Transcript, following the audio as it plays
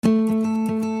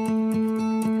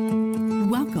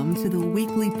Welcome to the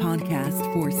weekly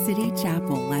podcast for City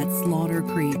Chapel at Slaughter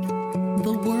Creek,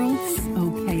 the world's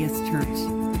okayest church,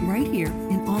 right here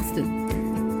in Austin.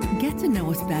 Get to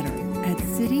know us better at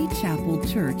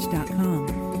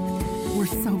citychapelchurch.com. We're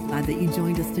so glad that you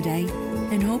joined us today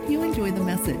and hope you enjoy the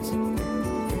message.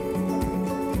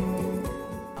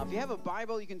 If you have a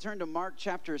Bible, you can turn to Mark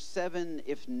chapter 7.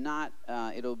 If not,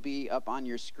 it'll be up on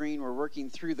your screen. We're working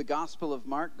through the Gospel of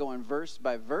Mark, going verse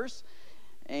by verse.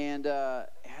 And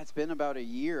it's been about a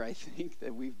year, I think,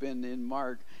 that we've been in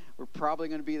Mark. We're probably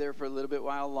going to be there for a little bit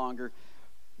while longer.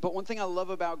 But one thing I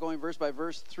love about going verse by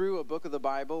verse through a book of the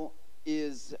Bible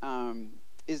is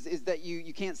that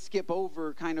you can't skip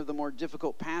over kind of the more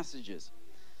difficult passages.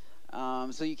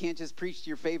 So you can't just preach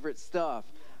your favorite stuff.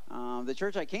 The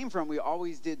church I came from, we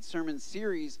always did sermon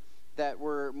series that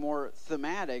were more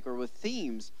thematic or with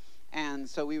themes. And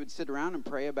so we would sit around and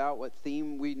pray about what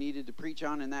theme we needed to preach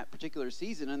on in that particular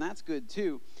season, and that's good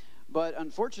too. But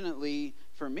unfortunately,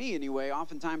 for me anyway,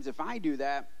 oftentimes if I do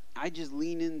that, I just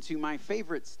lean into my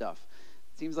favorite stuff.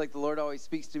 It seems like the Lord always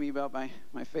speaks to me about my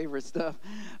favorite stuff.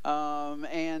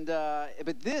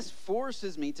 But this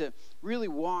forces me to really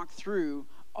walk through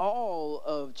all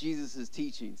of Jesus'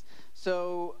 teachings.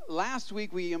 So last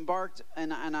week we embarked,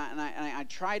 and I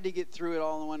tried to get through it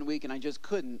all in 1 week, and I just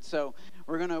couldn't. So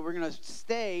we're gonna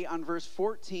stay on verse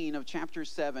 14 of chapter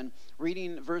 7,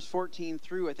 reading verse 14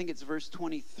 through, I think it's verse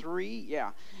 23,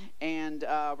 yeah. And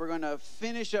we're gonna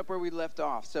finish up where we left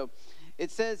off. So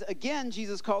it says, again,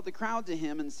 Jesus called the crowd to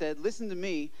him and said, "Listen to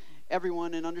me,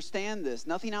 everyone, and understand this.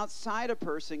 Nothing outside a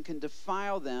person can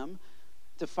defile them.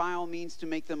 Defile means to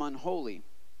make them unholy,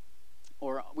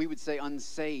 or we would say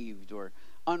unsaved or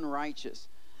unrighteous."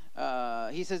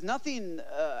 He says nothing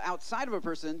outside of a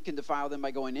person can defile them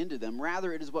by going into them.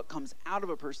 Rather, it is what comes out of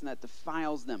a person that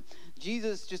defiles them.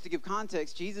 Jesus, just to give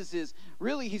context, Jesus is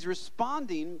really, he's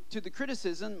responding to the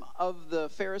criticism of the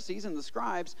Pharisees and the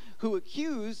scribes who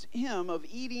accused him of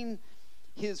eating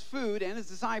his food and his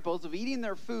disciples of eating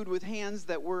their food with hands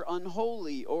that were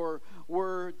unholy or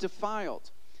were defiled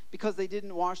because they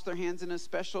didn't wash their hands in a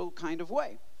special kind of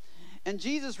way. And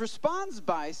Jesus responds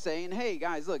by saying, hey,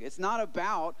 guys, look, it's not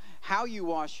about how you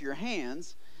wash your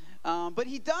hands, but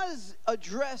he does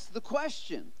address the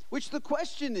question, which the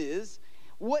question is,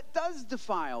 what does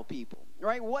defile people,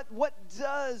 right? What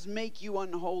does make you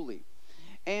unholy?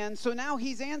 And so now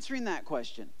he's answering that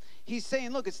question. He's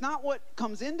saying, look, it's not what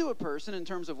comes into a person in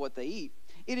terms of what they eat.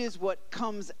 It is what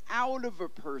comes out of a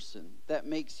person that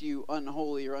makes you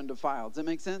unholy or undefiled. Does that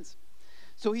make sense?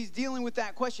 So he's dealing with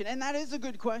that question, and that is a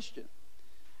good question.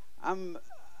 I'm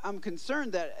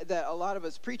concerned that a lot of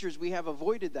us preachers, we have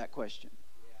avoided that question.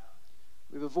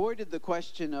 We've avoided the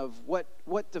question of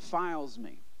what defiles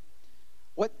me,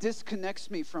 what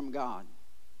disconnects me from God.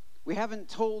 We haven't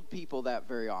told people that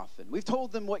very often. We've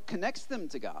told them what connects them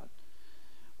to God.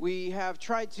 We have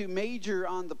tried to major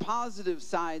on the positive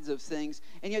sides of things,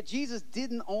 and yet Jesus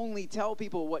didn't only tell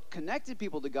people what connected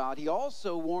people to God, he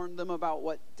also warned them about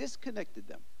what disconnected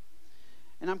them.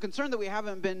 And I'm concerned that we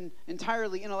haven't been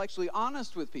entirely intellectually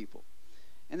honest with people.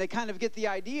 And they kind of get the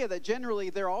idea that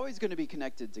generally they're always going to be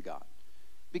connected to God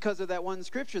because of that one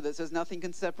scripture that says nothing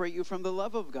can separate you from the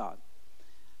love of God.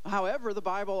 However, the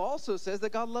Bible also says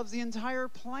that God loves the entire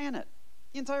planet,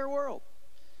 the entire world.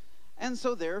 And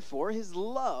so therefore, his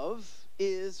love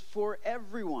is for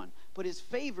everyone, but his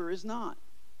favor is not.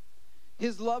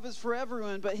 His love is for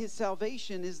everyone, but his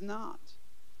salvation is not.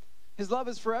 His love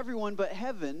is for everyone, but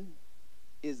heaven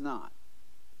is not.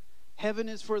 Heaven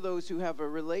is for those who have a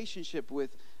relationship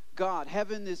with God.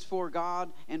 Heaven is for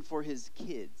God and for his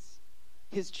kids,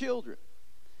 his children.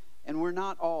 And we're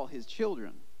not all his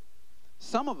children.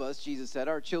 Some of us, Jesus said,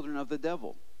 are children of the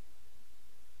devil.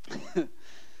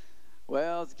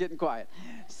 Well, it's getting quiet.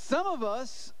 Some of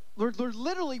us, we're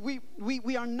literally,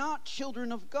 we are not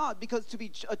children of God, because to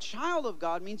be a child of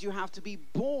God means you have to be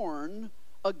born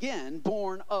again,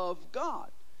 born of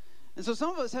God. And so some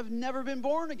of us have never been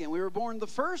born again. We were born the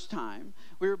first time.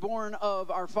 We were born of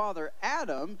our father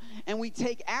Adam, and we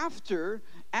take after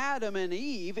Adam and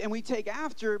Eve, and we take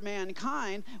after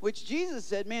mankind, which Jesus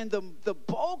said, man, the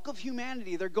bulk of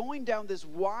humanity, they're going down this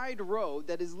wide road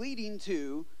that is leading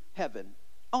to heaven.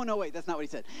 Oh, no, wait, that's not what he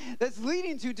said. That's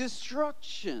leading to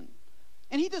destruction.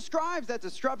 And he describes that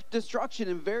destruction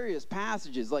in various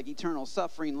passages, like eternal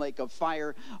suffering, lake of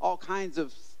fire, all kinds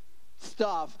of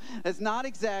stuff that's not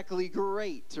exactly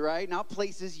great, right? Not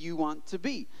places you want to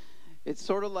be. It's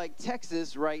sort of like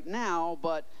Texas right now,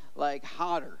 but like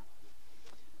hotter.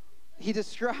 He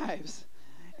describes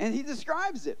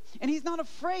it. And he's not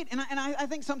afraid. And I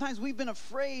think sometimes we've been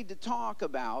afraid to talk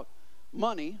about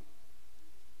money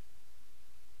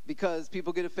because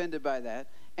people get offended by that.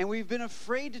 And we've been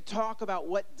afraid to talk about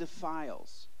what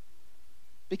defiles.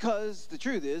 Because the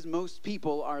truth is, most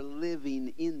people are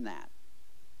living in that.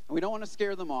 And we don't want to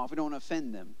scare them off. We don't want to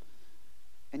offend them.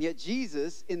 And yet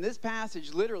Jesus, in this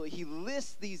passage, literally, he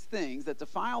lists these things that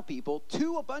defile people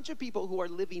to a bunch of people who are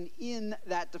living in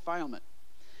that defilement.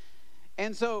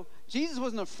 And so Jesus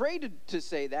wasn't afraid to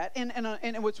say that.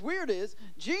 And what's weird is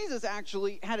Jesus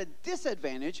actually had a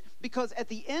disadvantage because at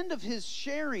the end of his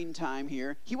sharing time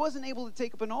here, he wasn't able to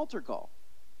take up an altar call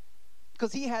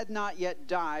because he had not yet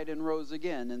died and rose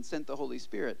again and sent the Holy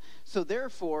Spirit. So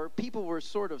therefore, people were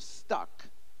sort of stuck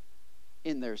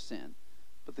in their sin.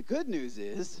 But the good news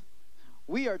is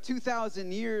we are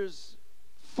 2,000 years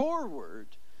forward.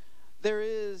 There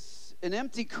is an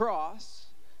empty cross.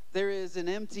 There is an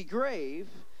empty grave,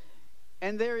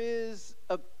 and there is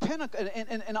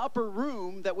an upper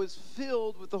room that was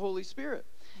filled with the Holy Spirit.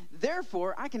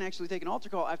 Therefore, I can actually take an altar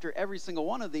call after every single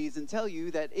one of these and tell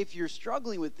you that if you're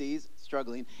struggling with these,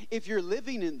 if you're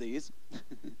living in these,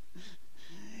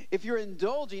 if you're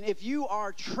indulging, if you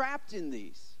are trapped in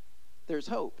these, there's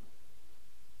hope.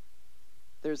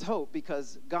 There's hope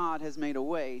because God has made a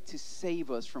way to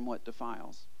save us from what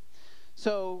defiles.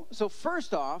 So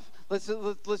first off, let's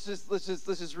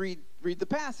just read the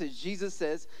passage. Jesus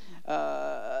says,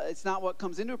 it's not what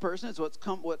comes into a person, it's what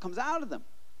comes out of them.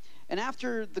 And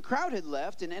after the crowd had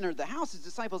left and entered the house, his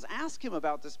disciples asked him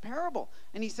about this parable.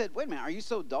 And he said, wait a minute, are you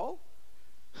so dull?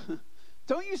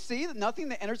 Don't you see that nothing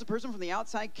that enters a person from the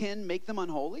outside can make them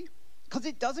unholy? Because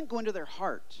it doesn't go into their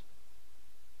heart,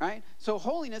 right? So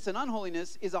holiness and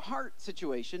unholiness is a heart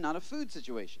situation, not a food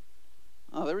situation.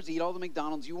 In other words, eat all the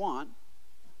McDonald's you want.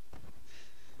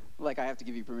 Like I have to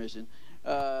give you permission.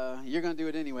 You're going to do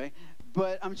it anyway.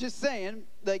 But I'm just saying,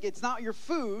 like, it's not your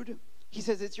food. He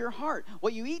says it's your heart.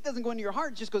 What you eat doesn't go into your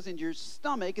heart. It just goes into your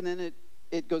stomach, and then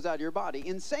it goes out of your body.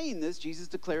 In saying this, Jesus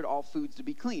declared all foods to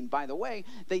be clean. By the way,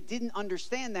 they didn't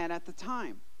understand that at the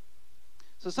time.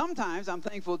 So sometimes I'm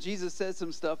thankful Jesus says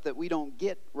some stuff that we don't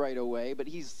get right away, but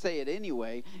he say it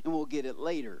anyway, and we'll get it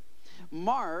later.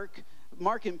 Mark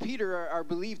and Peter are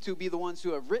believed to be the ones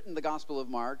who have written the Gospel of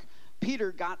Mark.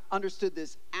 Peter understood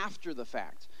this after the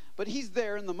fact. But he's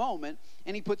there in the moment,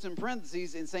 and he puts in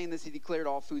parentheses in saying this, he declared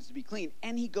all foods to be clean.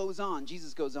 And he goes on,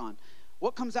 Jesus goes on.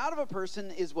 What comes out of a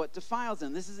person is what defiles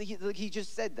them. He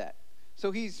just said that. So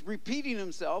he's repeating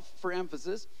himself for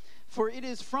emphasis. For it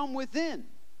is from within.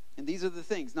 And these are the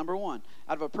things. Number one,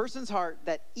 out of a person's heart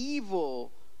that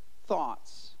evil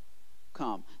thoughts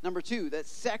come. Number two, that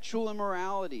sexual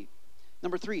immorality.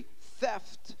 Number three,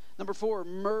 theft. Number four,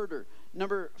 murder.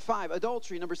 Number five,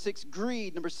 adultery. Number six,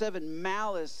 greed. Number seven,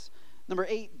 malice. Number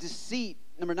eight, deceit.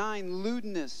 Number nine,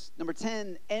 lewdness. Number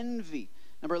 10, envy.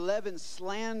 Number 11,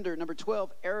 slander. Number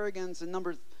 12, arrogance. And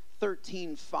number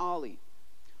 13, folly.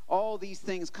 All these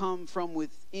things come from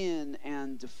within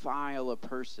and defile a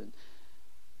person.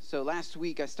 So last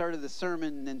week I started the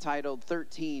sermon entitled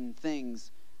 13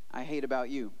 Things I Hate About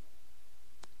You.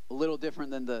 A little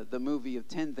different than the movie of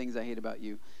 10 Things I Hate About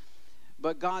You.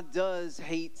 But God does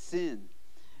hate sin.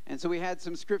 And so we had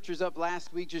some scriptures up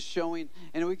last week just showing,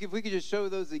 and if we could just show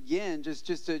those again, just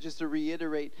to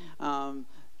reiterate,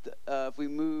 if we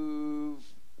move,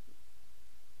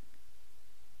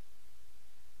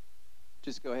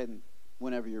 just go ahead and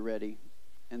whenever you're ready.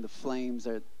 And the flames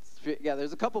are, yeah,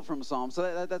 there's a couple from Psalm.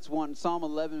 So that's one. Psalm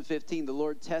 11:15, the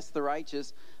Lord tests the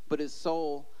righteous, but his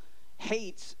soul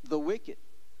hates the wicked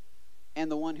and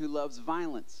the one who loves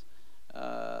violence.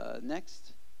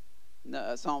 Next,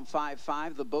 Psalm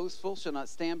 5:5, the boastful shall not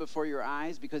stand before your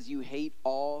eyes because you hate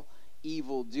all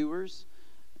evildoers.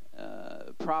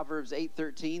 Proverbs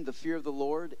 8:13, the fear of the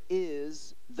Lord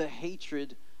is the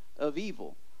hatred of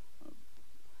evil.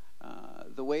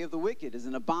 The way of the wicked is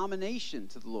an abomination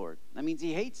to the Lord. That means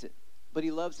he hates it, but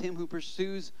he loves him who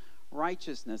pursues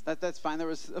righteousness. That's fine. There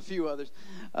was a few others.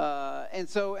 And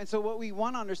so what we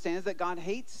want to understand is that God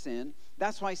hates sin.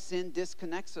 That's why sin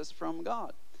disconnects us from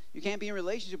God. You can't be in a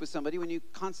relationship with somebody when you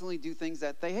constantly do things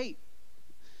that they hate.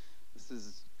 This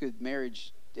is good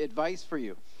marriage advice for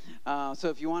you. So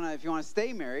if you want to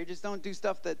stay married, just don't do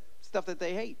stuff that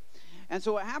they hate. And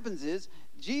so what happens is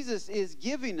Jesus is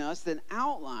giving us an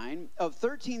outline of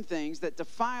 13 things that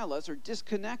defile us or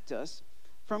disconnect us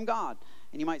from God.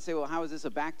 And you might say, well, how is this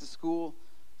a back-to-school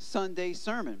Sunday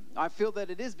sermon? I feel that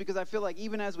it is because I feel like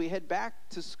even as we head back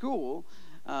to school,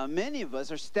 many of us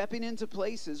are stepping into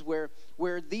places where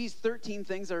these 13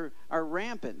 things are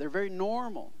rampant. They're very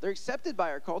normal. They're accepted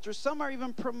by our culture. Some are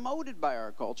even promoted by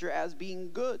our culture as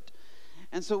being good.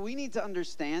 And so we need to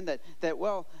understand that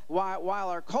well, while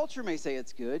our culture may say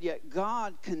it's good, yet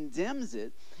God condemns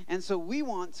it. And so we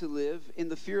want to live in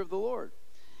the fear of the Lord.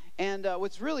 And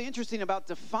what's really interesting about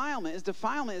defilement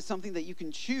is something that you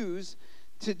can choose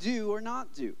to do or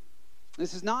not do.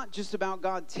 This is not just about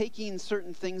God taking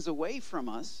certain things away from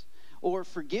us or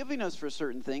forgiving us for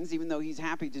certain things, even though he's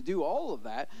happy to do all of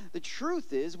that. The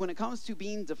truth is, when it comes to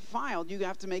being defiled, you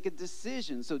have to make a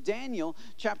decision. So Daniel,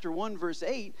 chapter 1, verse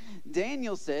 8,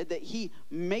 Daniel said that he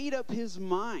made up his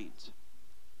mind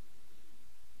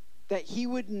that he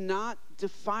would not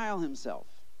defile himself.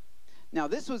 Now,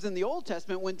 this was in the Old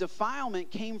Testament when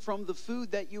defilement came from the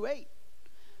food that you ate.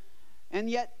 And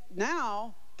yet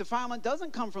now, defilement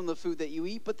doesn't come from the food that you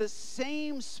eat, but the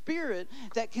same spirit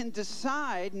that can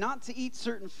decide not to eat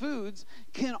certain foods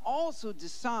can also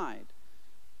decide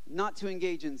not to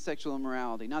engage in sexual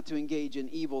immorality, not to engage in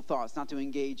evil thoughts, not to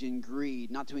engage in greed,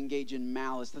 not to engage in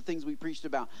malice, the things we preached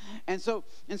about. And so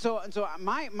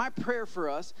my prayer for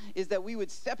us is that we would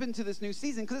step into this new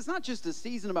season, because it's not just a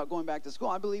season about going back to school.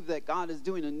 I believe that God is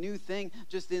doing a new thing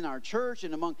just in our church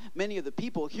and among many of the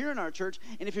people here in our church.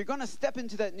 And if you're going to step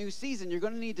into that new season, you're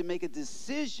going to need to make a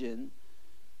decision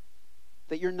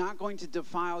that you're not going to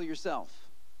defile yourself,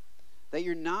 that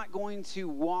you're not going to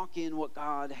walk in what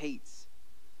God hates.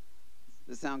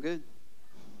 Does that sound good?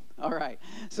 All right.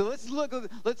 So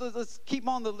let's keep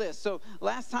on the list. So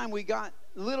last time we got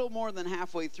a little more than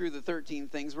halfway through the 13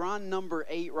 things. We're on number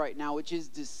 8 right now, which is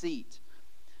deceit.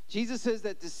 Jesus says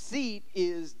that deceit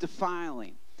is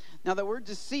defiling. Now, the word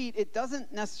deceit, it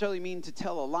doesn't necessarily mean to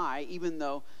tell a lie, even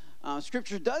though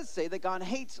Scripture does say that God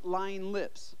hates lying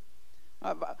lips.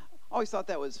 I always thought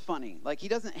that was funny. Like, he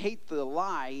doesn't hate the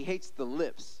lie, he hates the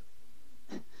lips.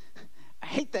 I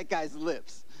hate that guy's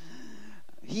lips.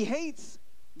 He hates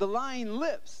the lying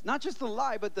lips. Not just the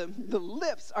lie, but the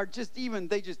lips are just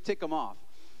they just tick him off.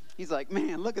 He's like,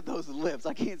 man, look at those lips.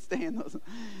 I can't stand those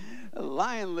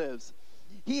lying lips.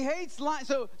 He hates lying.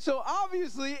 So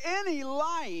obviously any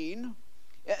lying,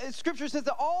 Scripture says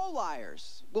that all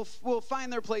liars will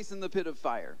find their place in the pit of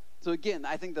fire. So again,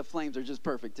 I think the flames are just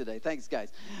perfect today. Thanks,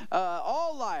 guys.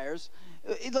 All liars,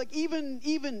 like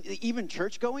even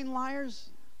church-going liars,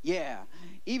 yeah.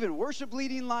 Even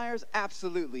worship-leading liars,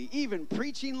 absolutely. Even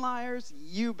preaching liars,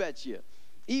 you betcha.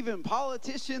 Even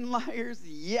politician liars,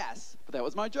 yes. But that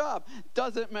was my job.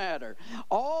 Doesn't matter.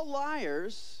 All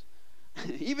liars,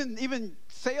 even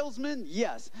salesmen,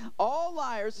 yes. All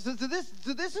liars. So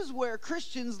this is where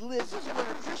Christians live. This is where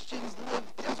Christians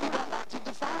live because we don't want to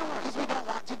defile ourselves. Because we don't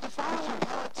want to defile ourselves.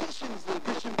 Politicians live.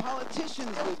 Christian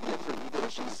politicians live differently.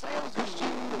 Christian salesmen,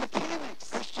 Christian mechanics,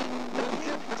 Christian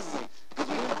mechanics. Because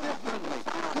we live differently.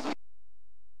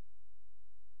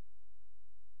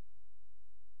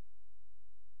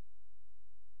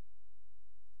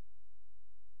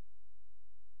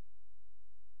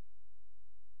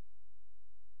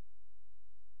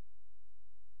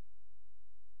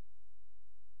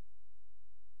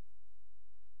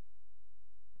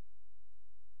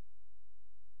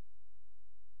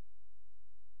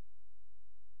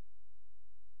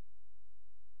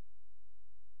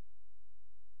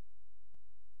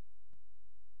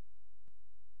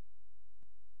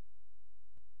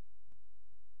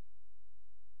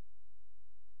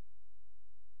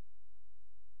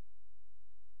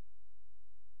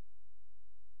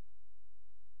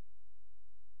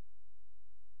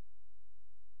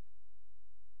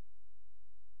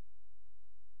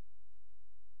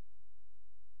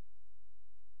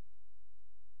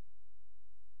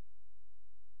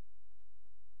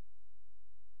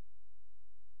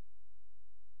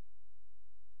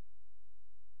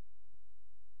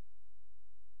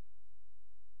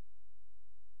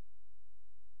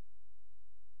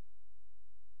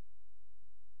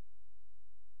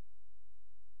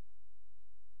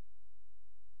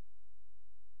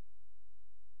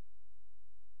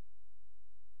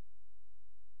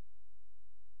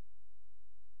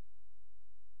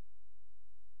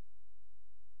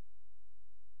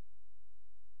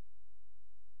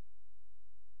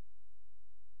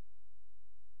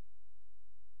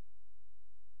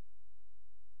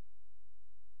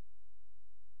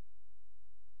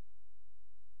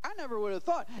 I never would have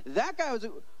thought that guy was.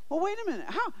 Well, wait a minute.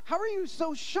 How are you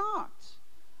so shocked?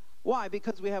 Why?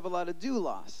 Because we have a lot of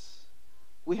doulos.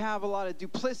 We have a lot of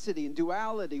duplicity and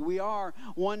duality. We are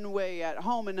one way at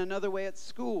home and another way at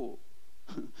school.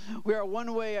 We are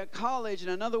one way at college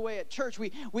and another way at church.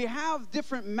 We have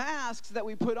different masks that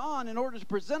we put on in order to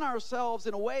present ourselves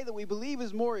in a way that we believe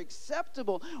is more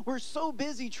acceptable. We're so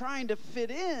busy trying to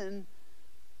fit in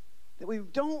that we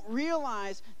don't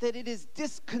realize that it is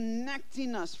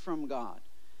disconnecting us from God.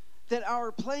 that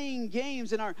our playing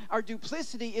games and our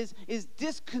duplicity is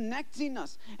disconnecting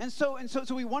us. And so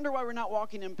we wonder why we're not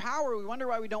walking in power. We wonder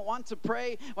why we don't want to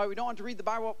pray, why we don't want to read the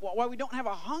Bible, why we don't have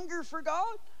a hunger for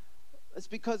God. It's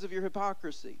because of your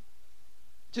hypocrisy.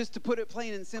 Just to put it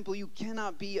plain and simple, you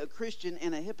cannot be a Christian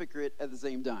and a hypocrite at the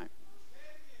same time.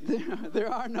 There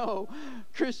are no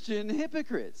Christian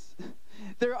hypocrites.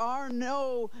 There are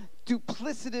no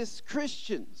duplicitous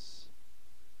Christians.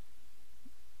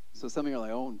 So some of you are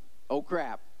like, oh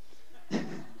crap.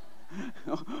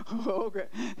 Oh crap.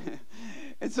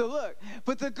 And so look,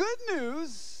 but the good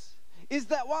news is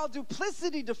that while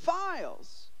duplicity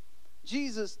defiles,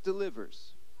 Jesus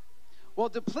delivers. While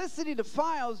duplicity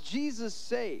defiles, Jesus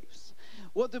saves.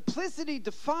 While duplicity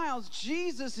defiles,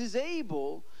 Jesus is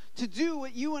able to do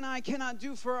what you and I cannot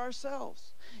do for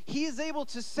ourselves. He is able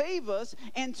to save us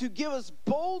and to give us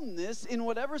boldness in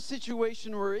whatever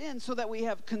situation we're in so that we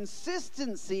have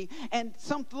consistency and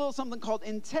something called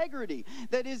integrity.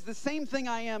 That is the same thing.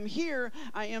 I am here,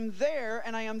 I am there,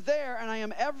 and I am there, and I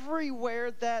am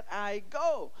everywhere that I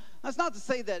go. That's not to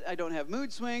say that I don't have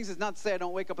mood swings. It's not to say I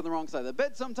don't wake up on the wrong side of the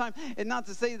bed sometimes. And not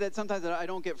to say that sometimes I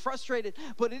don't get frustrated.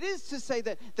 But it is to say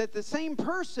that the same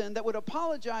person that would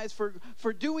apologize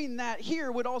for doing that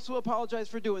here would also apologize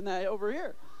for doing that over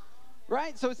here.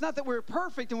 Right? So it's not that we're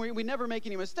perfect and we never make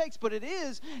any mistakes. But it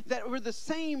is that we're the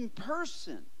same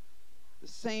person. The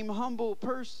same humble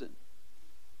person.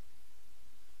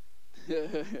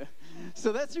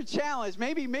 So that's your challenge.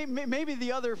 Maybe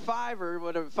the other 5 or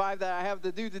whatever 5 that I have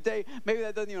to do today, maybe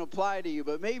that doesn't even apply to you,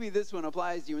 but maybe this one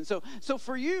applies to you. And so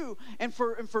for you and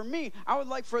for me, I would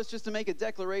like for us just to make a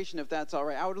declaration, if that's all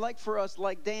right. I would like for us,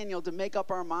 like Daniel, to make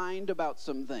up our mind about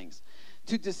some things,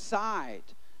 to decide,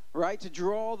 right, to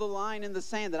draw the line in the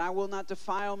sand that I will not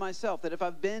defile myself, that if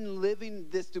I've been living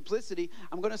this duplicity,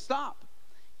 I'm going to stop.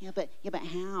 Yeah, but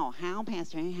how,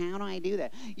 Pastor? How do I do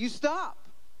that? You stop.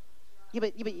 Yeah,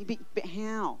 but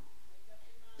how?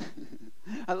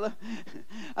 I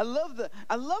love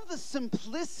the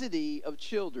simplicity of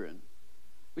children,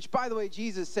 which, by the way,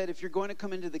 Jesus said, if you're going to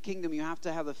come into the kingdom, you have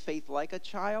to have a faith like a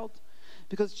child,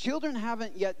 because children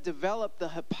haven't yet developed the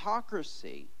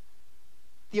hypocrisy,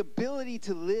 the ability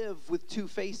to live with 2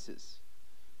 faces.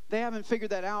 They haven't figured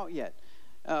that out yet.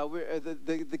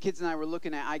 The kids and I were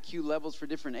looking at IQ levels for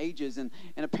different ages, and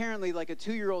apparently like a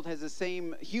 2-year-old has the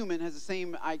same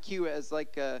IQ as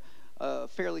like a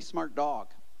fairly smart dog.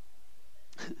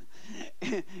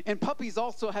 And puppies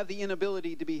also have the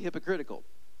inability to be hypocritical.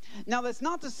 Now, that's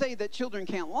not to say that children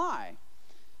can't lie.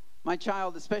 My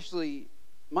child, especially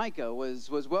Micah, was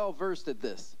well versed at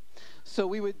this. So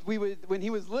we would when he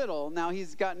was little, now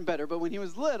he's gotten better, but when he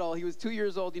was little, he was 2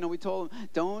 years old, we told him,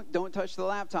 don't touch the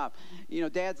laptop.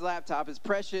 Dad's laptop is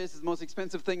precious, it's the most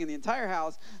expensive thing in the entire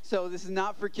house, so this is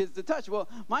not for kids to touch. Well,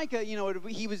 Micah,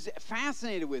 he was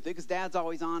fascinated with it because Dad's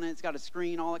always on it, it's got a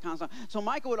screen, all that kind of stuff. So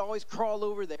Micah would always crawl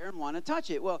over there and want to touch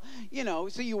it. Well,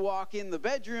 so you walk in the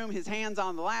bedroom, his hand's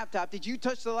on the laptop. Did you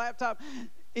touch the laptop?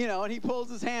 And he pulls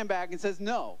his hand back and says,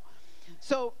 no.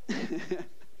 So...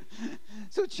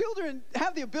 So children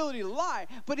have the ability to lie,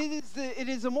 but it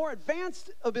is a more advanced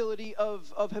ability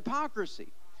of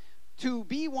hypocrisy, to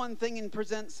be one thing and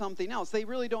present something else. They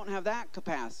really don't have that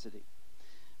capacity,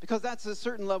 because that's a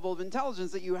certain level of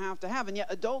intelligence that you have to have, and yet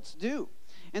adults do.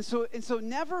 And so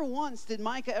never once did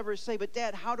Micah ever say, but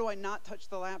Dad, how do I not touch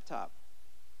the laptop?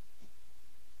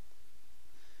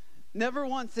 Never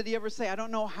once did he ever say, I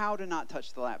don't know how to not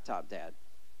touch the laptop, Dad.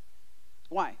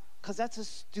 Why? Because that's a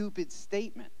stupid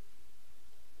statement.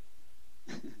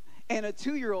 And a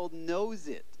 2-year-old knows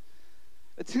it.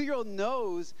 A 2-year-old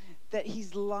knows that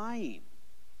he's lying.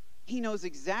 He knows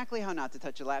exactly how not to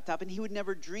touch a laptop, and he would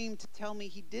never dream to tell me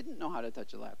he didn't know how to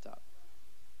touch a laptop.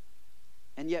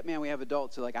 And yet, man, we have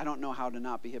adults who are like, I don't know how to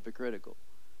not be hypocritical.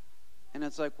 And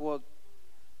it's like, well,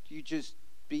 you just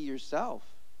be yourself.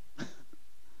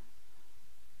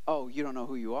 Oh, you don't know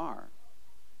who you are.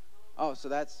 Oh, so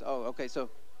that's, okay, so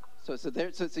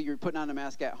you're putting on a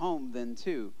mask at home then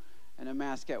too. And a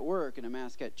mask at work, and a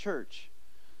mask at church.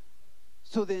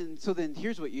 So then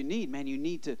here's what you need, man. You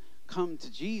need to come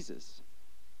to Jesus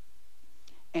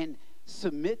and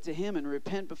submit to him and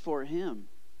repent before him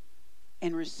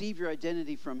and receive your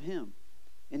identity from him.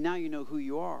 And now you know who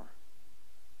you are.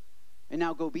 And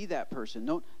now go be that person.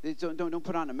 Don't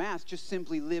put on a mask. Just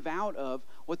simply live out of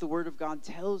what the Word of God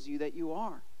tells you that you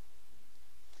are.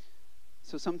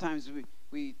 So sometimes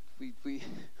we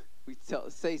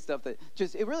say stuff that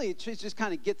just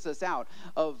kind of gets us out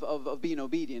of being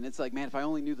obedient. It's like, man, if I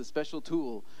only knew the special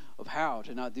tool of how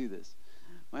to not do this.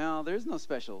 Well, there's no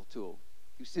special tool.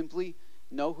 You simply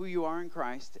know who you are in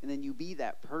Christ, and then you be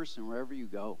that person wherever you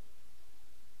go.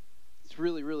 It's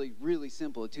really, really, really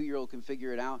simple. A 2-year-old can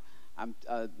figure it out.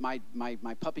 My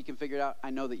puppy can figure it out. I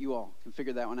know that you all can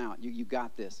figure that one out. You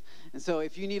got this. And so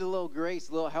if you need a little grace,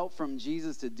 a little help from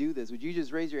Jesus to do this, would you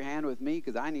just raise your hand with me,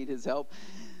 because I need his help?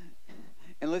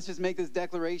 And let's just make this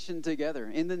declaration together.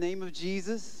 In the name of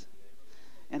Jesus,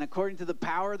 and according to the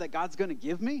power that God's going to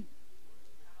give me,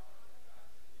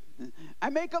 I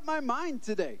make up my mind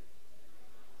today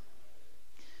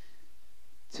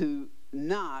to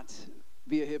not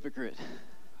be a hypocrite.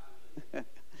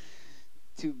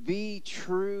 To be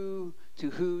true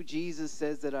to who Jesus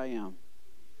says that I am.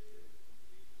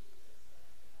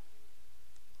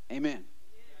 Amen.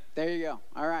 There you go.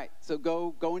 All right. So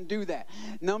go and do that.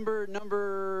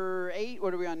 Number 8,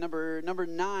 what are we on? Number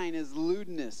 9 is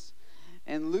lewdness.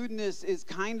 And lewdness is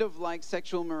kind of like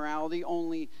sexual immorality,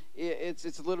 only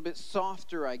it's a little bit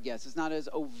softer, I guess. It's not as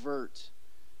overt.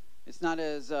 It's not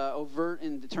as overt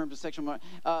in terms of sexual immorality.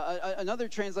 Another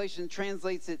translation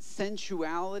translates it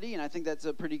sensuality, and I think that's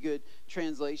a pretty good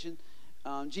translation.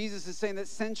 Jesus is saying that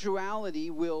sensuality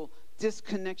will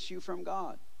disconnect you from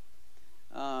God.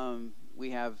 We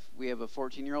have a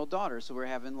 14-year-old daughter, so we're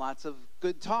having lots of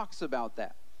good talks about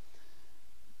that.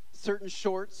 Certain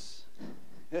shorts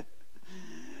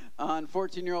on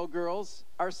 14-year-old girls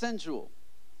are sensual.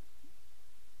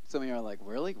 Some of you are like,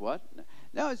 really? What?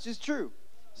 No, it's just true.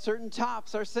 Certain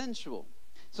tops are sensual.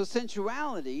 So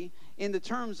sensuality, in the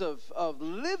terms of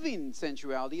living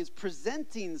sensuality, is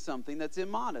presenting something that's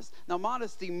immodest. Now,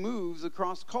 modesty moves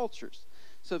across cultures.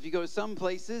 So if you go to some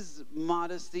places,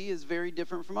 modesty is very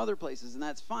different from other places, and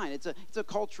that's fine. It's a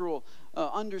cultural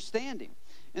understanding.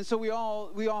 And so we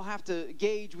all have to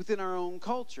gauge within our own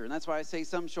culture. And that's why I say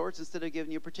some shorts instead of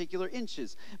giving you particular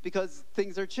inches, because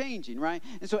things are changing, right?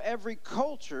 And so every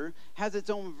culture has its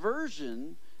own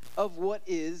version of what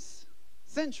is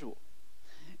sensual,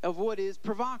 of what is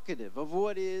provocative, of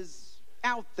what is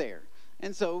out there.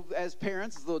 And so as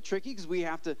parents, it's a little tricky because we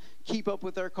have to keep up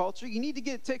with our culture. You need to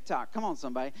get TikTok. Come on,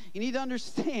 somebody. You need to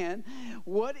understand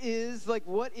what is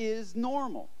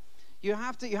normal. You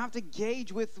have to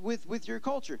gauge with your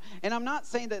culture. And I'm not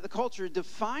saying that the culture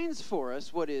defines for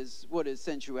us what is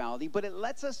sensuality, but it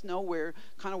lets us know where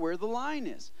the line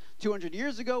is. 200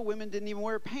 years ago, women didn't even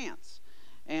wear pants.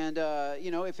 And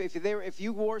if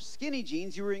you wore skinny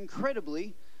jeans, you were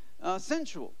incredibly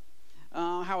sensual.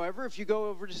 However, if you go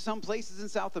over to some places in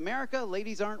South America,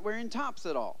 ladies aren't wearing tops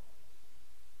at all.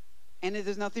 And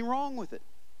there's nothing wrong with it.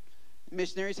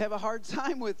 Missionaries have a hard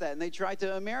time with that, and they try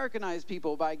to Americanize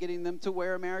people by getting them to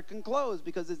wear American clothes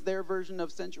because it's their version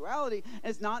of sensuality, and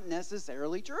it's not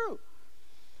necessarily true.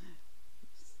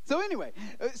 So anyway,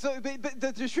 but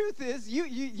the truth is,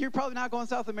 you're probably not going to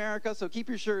South America, so keep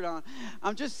your shirt on.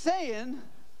 I'm just saying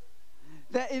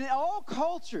that in all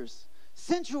cultures,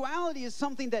 sensuality is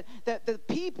something that the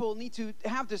people need to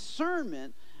have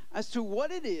discernment as to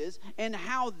what it is and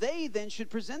how they then should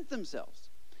present themselves.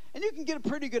 And you can get a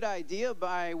pretty good idea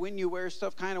by when you wear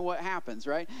stuff, kind of what happens,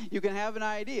 right? You can have an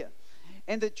idea.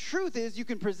 And the truth is, you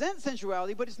can present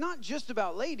sensuality, but it's not just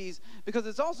about ladies, because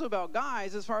it's also about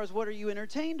guys as far as what are you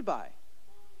entertained by.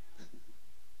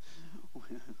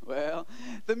 Well,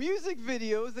 the music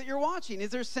videos that you're watching, is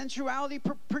there sensuality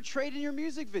portrayed in your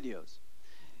music videos?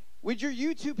 Would your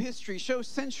YouTube history show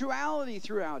sensuality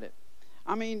throughout it?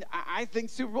 I mean, I think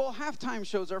Super Bowl halftime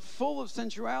shows are full of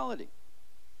sensuality.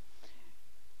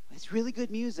 It's really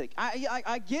good music.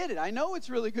 I get it. I know it's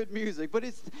really good music, but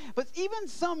even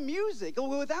some music,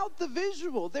 without the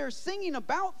visual, they're singing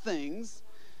about things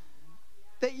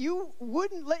that you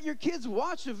wouldn't let your kids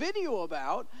watch a video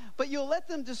about, but you'll let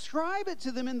them describe it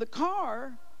to them in the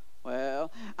car.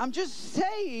 Well, I'm just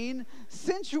saying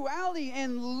sensuality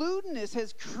and lewdness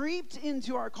has creeped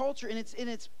into our culture, and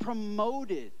it's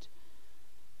promoted.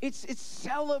 It's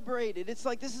celebrated. It's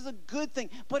like this is a good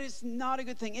thing, but it's not a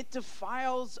good thing. It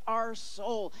defiles our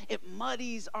soul. It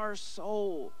muddies our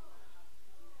soul.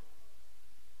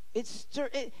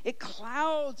 It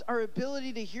clouds our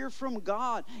ability to hear from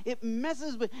God. It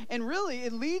messes with, and really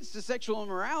it leads to sexual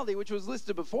immorality, which was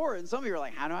listed before. And some of you are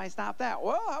like, how do I stop that?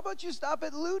 Well, how about you stop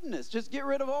at lewdness? Just get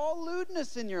rid of all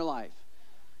lewdness in your life.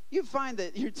 You find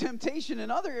that your temptation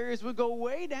in other areas would go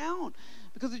way down.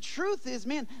 Because the truth is,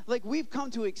 man, like we've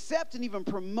come to accept and even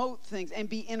promote things and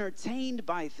be entertained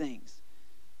by things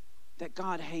that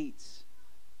God hates,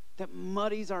 that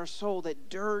muddies our soul, that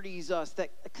dirties us,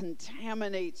 that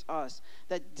contaminates us,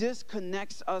 that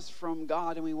disconnects us from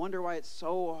God. And we wonder why it's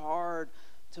so hard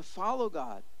to follow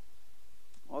God.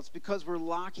 Well, it's because we're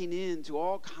locking into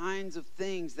all kinds of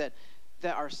things that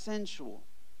are sensual.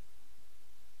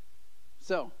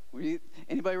 So,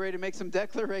 Anybody ready to make some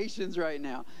declarations right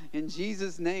now? In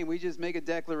Jesus' name, we just make a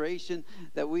declaration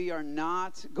that we are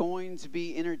not going to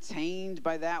be entertained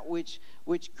by that which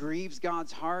grieves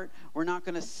God's heart. We're not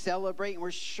going to celebrate, and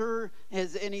we're sure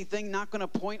as anything not going to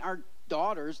point our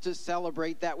daughters to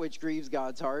celebrate that which grieves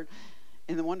God's heart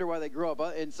and then wonder why they grow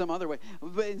up in some other way.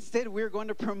 But instead, we're going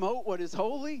to promote what is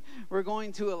holy. We're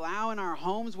going to allow in our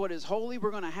homes what is holy.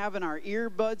 We're going to have in our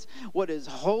earbuds what is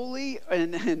holy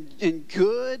and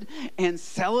good and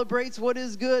celebrates what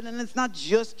is good. And it's not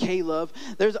just K-Love.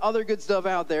 There's other good stuff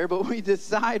out there, but we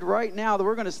decide right now that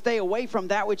we're going to stay away from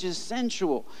that which is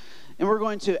sensual. And we're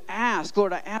going to ask,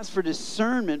 Lord, I ask for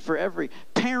discernment for every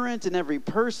parent and every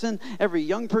person, every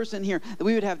young person here, that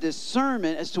we would have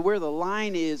discernment as to where the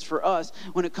line is for us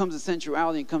when it comes to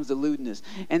sensuality and comes to lewdness.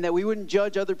 And that we wouldn't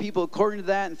judge other people according to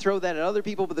that and throw that at other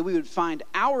people, but that we would find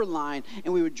our line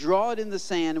and we would draw it in the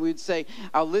sand and we would say,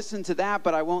 I'll listen to that,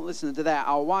 but I won't listen to that.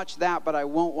 I'll watch that, but I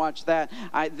won't watch that.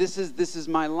 This is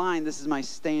my line. This is my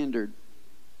standard.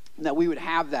 And that we would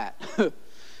have that.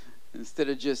 Instead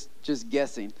of just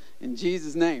guessing. In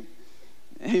Jesus' name,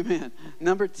 amen.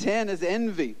 Number 10 is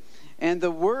envy. And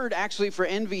the word actually for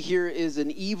envy here is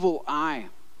an evil eye.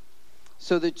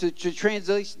 So they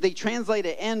translate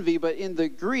it envy, but in the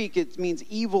Greek it means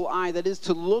evil eye. That is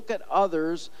to look at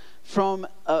others from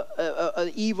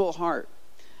an evil heart.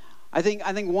 I think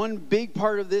one big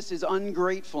part of this is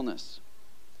ungratefulness.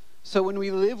 So when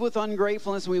we live with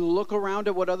ungratefulness and we look around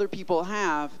at what other people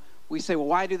have, we say, well,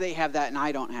 why do they have that and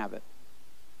I don't have it?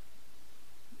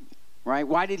 Right?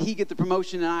 Why did he get the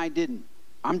promotion and I didn't?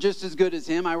 I'm just as good as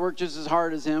him. I work just as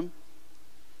hard as him.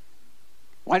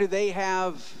 Why do they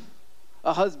have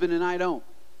a husband and I don't?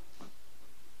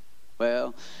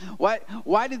 Well,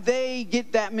 why did they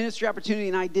get that ministry opportunity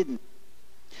and I didn't?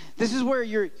 This is where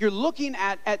you're looking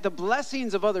at the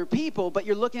blessings of other people, but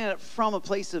you're looking at it from a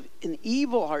place of an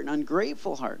evil heart, an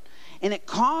ungrateful heart. And it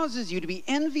causes you to be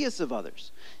envious of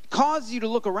others. It causes you to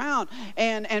look around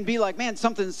and be like, man,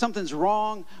 something's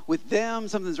wrong with them,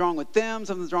 something's wrong with them,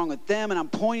 something's wrong with them. And I'm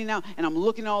pointing out and I'm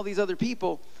looking at all these other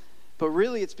people. But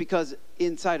really it's because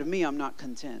inside of me I'm not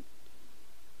content.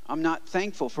 I'm not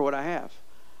thankful for what I have.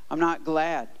 I'm not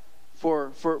glad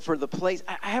for the place.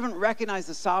 I haven't recognized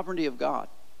the sovereignty of God.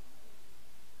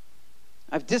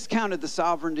 I've discounted the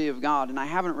sovereignty of God and I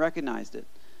haven't recognized it.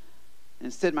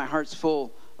 Instead, my heart's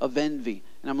full of envy,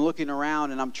 and I'm looking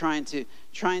around and I'm trying to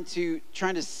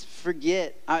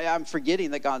forget. I'm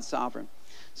forgetting that God's sovereign.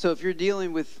 So if you're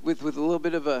dealing with a little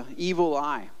bit of an evil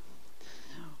eye,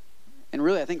 and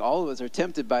really I think all of us are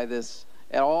tempted by this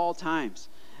at all times.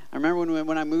 I remember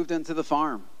when I moved into the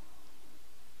farm.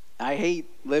 I hate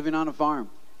living on a farm,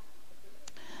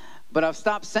 but I've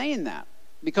stopped saying that.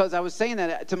 Because I was saying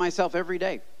that to myself every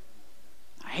day.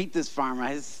 I hate this farm.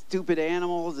 I have stupid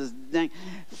animals. This dang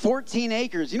 14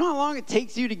 acres. You know how long it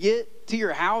takes you to get to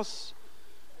your house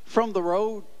from the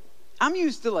road? I'm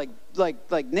used to like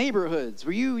neighborhoods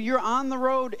where you're on the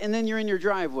road and then you're in your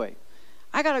driveway.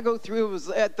 I got to go through. It was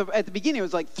at the beginning. It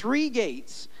was like 3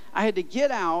 gates. I had to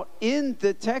get out in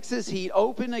the Texas heat,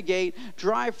 open a gate,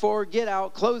 drive forward, get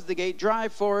out, close the gate,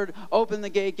 drive forward, open the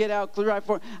gate, get out, drive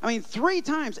forward. I mean, 3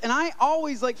 times. And I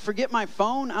always forget my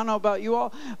phone. I don't know about you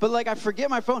all, but I forget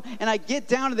my phone. And I get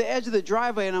down to the edge of the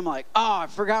driveway and I'm like, oh, I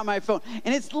forgot my phone.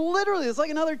 And it's like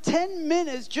another 10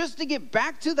 minutes just to get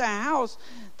back to the house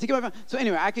to get my phone. So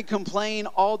anyway, I could complain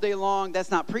all day long.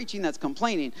 That's not preaching, that's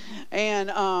complaining.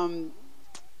 And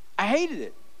I hated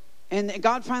it. And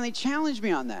God finally challenged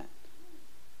me on that.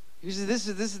 He said, this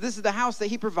is the house that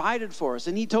he provided for us.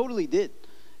 And he totally did.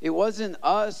 It wasn't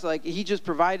us. He just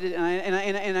provided.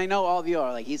 And I know all of you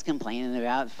are like, he's complaining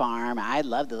about farm. I'd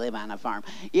love to live on a farm.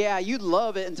 Yeah, you'd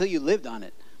love it until you lived on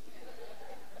it.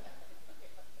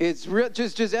 It's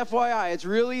just FYI, it's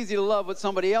real easy to love what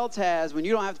somebody else has when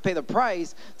you don't have to pay the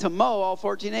price to mow all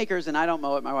 14 acres. And I don't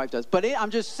mow it. My wife does. But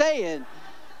I'm just saying.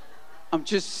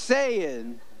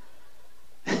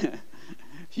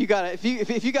 If you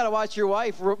gotta watch your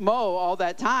wife mow all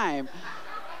that time,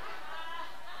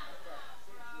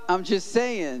 I'm just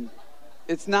saying,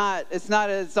 it's not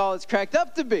as all it's cracked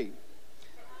up to be.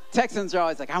 Texans are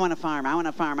always like, I want a farm.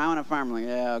 I'm like,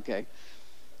 yeah, okay.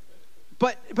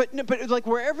 But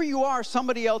wherever you are,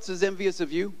 somebody else is envious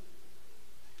of you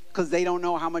because they don't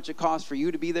know how much it costs for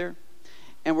you to be there.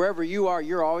 And wherever you are,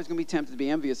 you're always going to be tempted to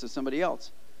be envious of somebody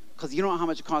else because you don't know how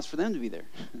much it costs for them to be there.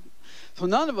 So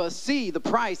none of us see the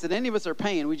price that any of us are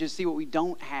paying. We just see what we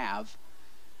don't have.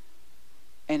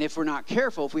 And if we're not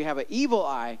careful, if we have an evil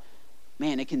eye,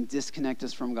 man, it can disconnect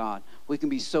us from God. We can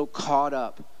be so caught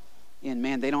up in,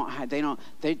 man, they don't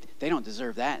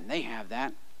deserve that, and they have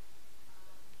that.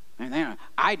 And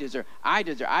I deserve,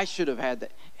 I should have had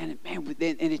that. And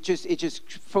it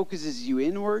just focuses you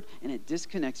inward, and it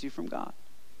disconnects you from God.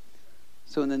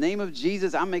 So in the name of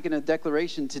Jesus, I'm making a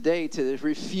declaration today to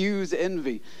refuse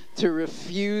envy, to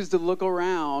refuse to look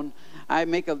around. I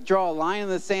draw a line in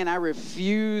the sand. I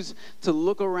refuse to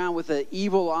look around with an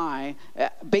evil eye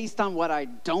based on what I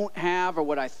don't have or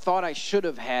what I thought I should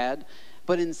have had.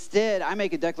 But instead, I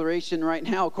make a declaration right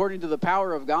now, according to the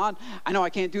power of God. I know I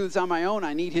can't do this on my own.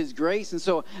 I need His grace. And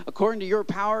so according to your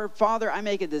power, Father, I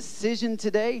make a decision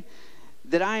today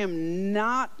that I am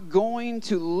not going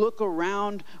to look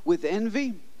around with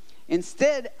envy.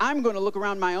 Instead, I'm going to look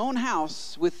around my own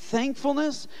house with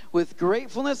thankfulness, with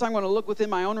gratefulness. I'm going to look within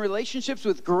my own relationships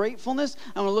with gratefulness.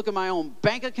 I'm going to look at my own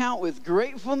bank account with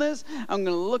gratefulness. I'm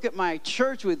going to look at my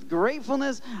church with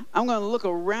gratefulness. I'm going to look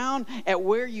around at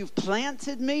where you've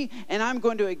planted me, and I'm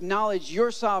going to acknowledge your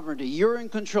sovereignty. You're in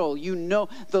control. You know,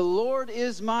 the Lord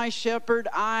is my shepherd.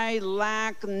 I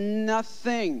lack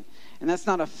nothing. And that's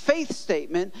not a faith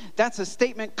statement. That's a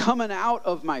statement coming out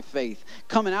of my faith,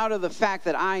 coming out of the fact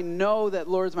that I know that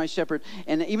Lord's my shepherd.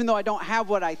 And even though I don't have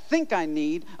what I think I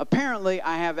need, apparently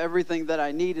I have everything that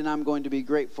I need, and I'm going to be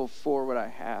grateful for what I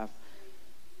have.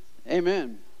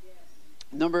 Amen.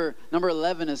 Number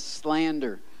 11 is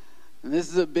slander. And this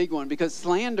is a big one because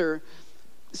slander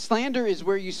is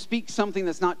where you speak something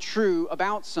that's not true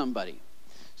about somebody.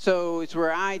 So it's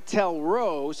where I tell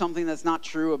Ro something that's not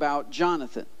true about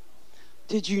Jonathan.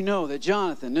 Did you know that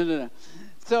Jonathan? No.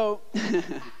 So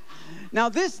now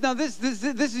this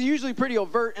is usually pretty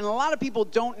overt, and a lot of people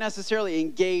don't necessarily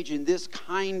engage in this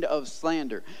kind of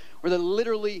slander, where they're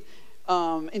literally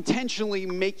intentionally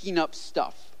making up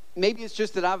stuff. Maybe it's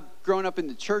just that I've grown up in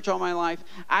the church all my life.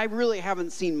 I really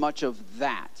haven't seen much of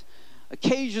that.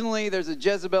 Occasionally, there's a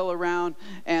Jezebel around,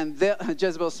 and a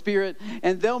Jezebel spirit,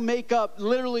 and they'll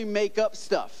literally make up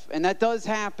stuff, and that does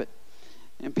happen.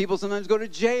 And people sometimes go to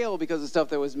jail because of stuff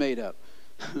that was made up.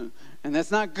 And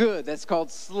that's not good. That's called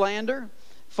slander,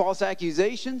 false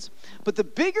accusations. But the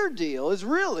bigger deal is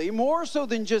really more so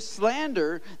than just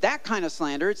slander, that kind of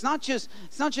slander. It's not just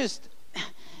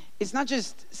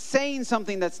saying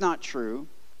something that's not true.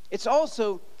 It's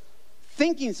also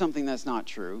thinking something that's not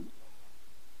true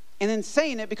and then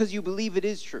saying it because you believe it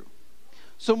is true.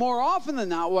 So more often than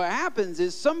not, what happens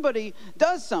is somebody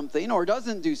does something or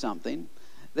doesn't do something.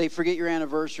 They forget your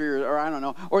anniversary or I don't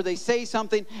know, or they say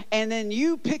something, and then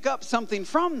you pick up something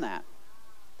from that.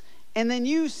 And then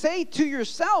you say to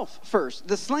yourself first,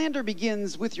 the slander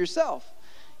begins with yourself.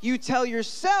 You tell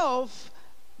yourself,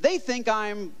 they think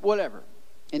I'm whatever,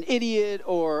 an idiot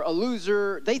or a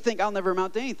loser. They think I'll never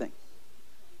amount to anything.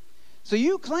 So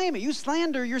you claim it. You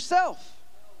slander yourself.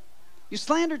 You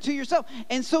slander to yourself.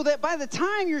 And so that by the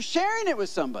time you're sharing it with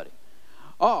somebody,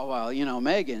 oh, well, you know,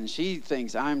 Megan, she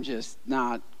thinks I'm just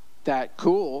not that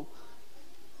cool.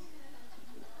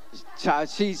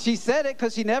 She said it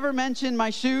because she never mentioned my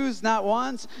shoes, not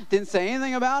once, didn't say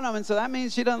anything about them, and so that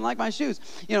means she doesn't like my shoes.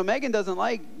 You know, Megan doesn't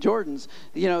like Jordans.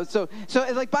 You know, so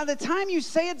like by the time you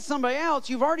say it to somebody else,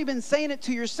 you've already been saying it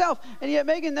to yourself, and yet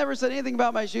Megan never said anything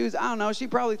about my shoes. I don't know. She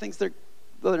probably thinks they're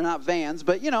not Vans,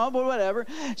 but but whatever.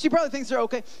 She probably thinks they're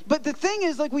okay. But the thing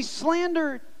is, like, we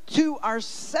slander to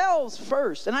ourselves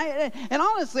first. And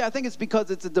honestly, I think it's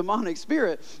because it's a demonic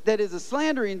spirit that is a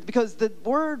slandering, because the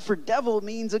word for devil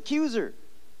means accuser.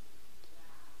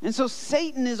 And so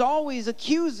Satan is always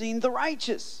accusing the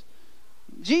righteous.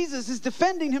 Jesus is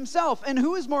defending himself, and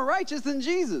who is more righteous than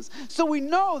Jesus? So we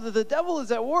know that the devil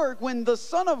is at work when the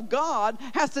Son of God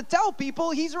has to tell people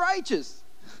he's righteous.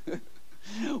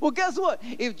 Well, guess what?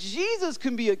 If Jesus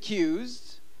can be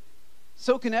accused,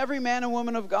 so can every man and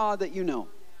woman of God that you know.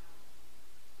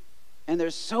 And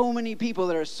there's so many people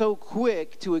that are so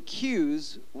quick to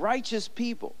accuse righteous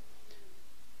people.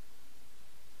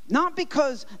 Not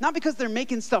because they're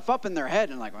making stuff up in their head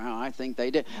and like, well, I think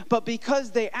they did. But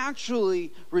because they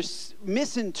actually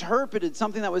misinterpreted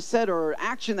something that was said or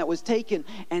action that was taken.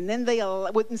 And then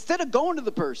instead of going to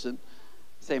the person,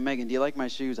 say, Megan, do you like my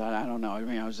shoes? I don't know. I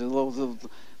mean, I was a little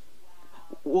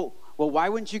well, why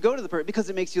wouldn't you go to the person? Because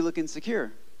it makes you look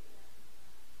insecure.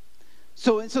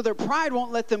 So their pride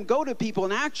won't let them go to people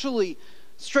and actually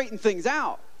straighten things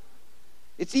out.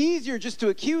 It's easier just to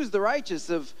accuse the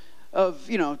righteous of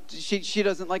she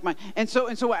doesn't like mine. And so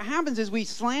what happens is we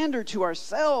slander to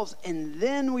ourselves, and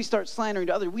then we start slandering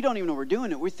to others. We don't even know we're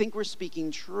doing it. We think we're speaking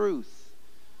truth.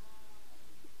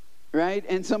 Right?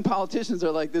 And some politicians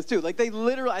are like this too. Like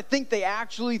I think they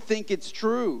actually think it's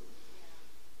true.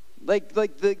 Like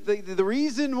the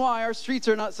reason why our streets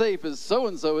are not safe is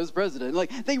so-and-so is president.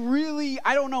 Like they really,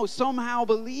 I don't know, somehow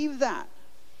believe that.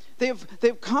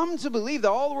 they've come to believe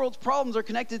that all the world's problems are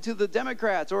connected to the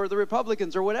Democrats or the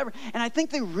Republicans or whatever. And I think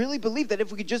they really believe that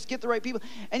if we could just get the right people.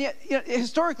 And yet,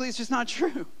 historically, it's just not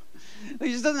true. It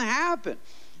just doesn't happen.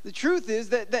 The truth is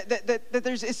that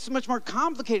it's much more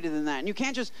complicated than that. And you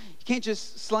can't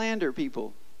just slander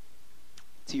people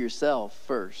to yourself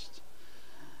first.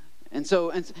 And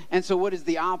so what is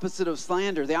the opposite of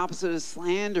slander? The opposite of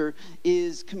slander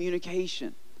is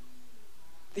communication.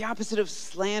 The opposite of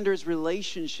slander is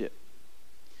relationship.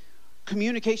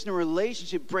 Communication and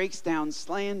relationship breaks down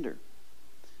slander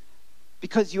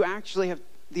because you actually have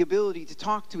the ability to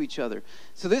talk to each other.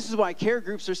 So this is why care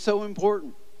groups are so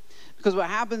important. Because what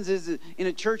happens is in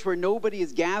a church where nobody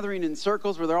is gathering in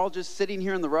circles, where they're all just sitting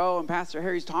here in the row and Pastor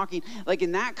Harry's talking, like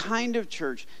in that kind of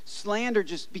church, slander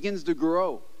just begins to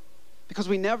grow. Because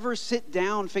we never sit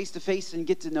down face to face and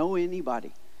get to know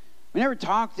anybody. We never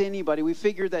talk to anybody. We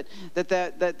figure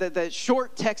that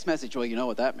short text message, well, you know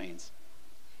what that means.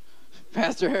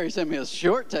 Pastor Harry sent me a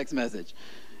short text message.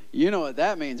 You know what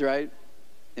that means, right?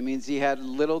 It means he had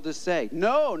little to say.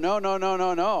 No.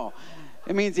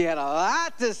 It means he had a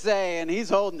lot to say and he's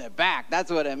holding it back.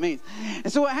 That's what it means.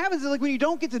 And so what happens is like when you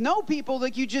don't get to know people,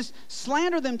 like you just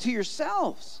slander them to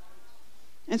yourselves.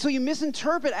 And so you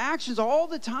misinterpret actions all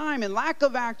the time and lack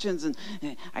of actions. And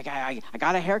I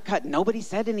got a haircut. Nobody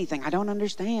said anything. I don't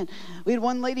understand. We had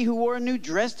one lady who wore a new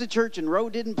dress to church and Ro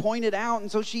didn't point it out.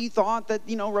 And so she thought that,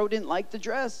 Ro didn't like the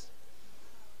dress.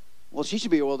 Well, she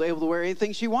should be able to wear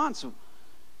anything she wants,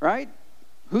 right?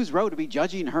 Who's Ro to be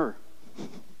judging her?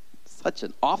 Such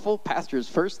an awful pastor's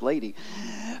first lady.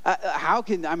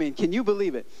 Can you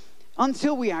believe it?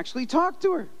 Until we actually talk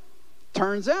to her.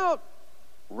 Turns out,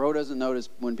 Ro doesn't notice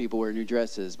when people wear new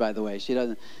dresses, by the way.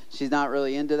 She's not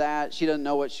really into that. She doesn't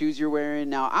know what shoes you're wearing.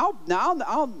 Now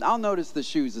I'll notice the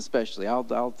shoes especially. I'll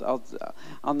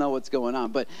know what's going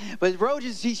on. But Ro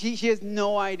just she has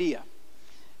no idea.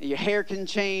 Your hair can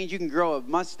change, you can grow a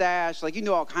mustache, like you can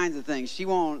do all kinds of things. She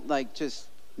won't just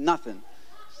nothing.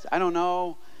 I don't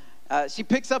know. She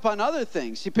picks up on other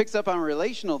things. She picks up on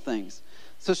relational things.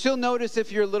 So she'll notice if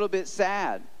you're a little bit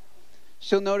sad.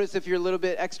 She'll notice if you're a little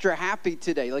bit extra happy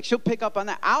today. Like she'll pick up on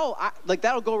that.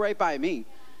 That'll go right by me.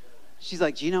 She's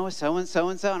like, do you know so-and-so?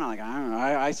 And I'm like, I don't know.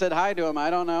 I said hi to him.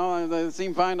 I don't know. They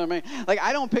seem fine to me. Like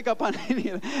I don't pick up on any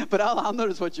of it, but I'll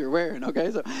notice what you're wearing, okay?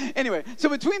 So anyway, so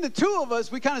between the two of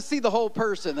us, we kind of see the whole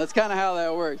person. That's kind of how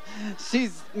that works.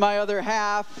 She's my other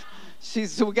half.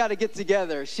 So we got to get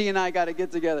together. She and I got to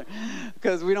get together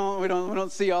because we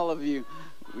don't see all of you.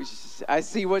 I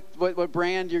see what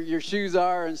brand your shoes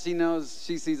are, and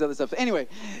she sees other stuff. Anyway,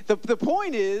 the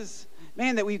point is,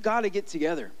 man, that we've got to get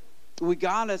together. We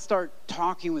got to start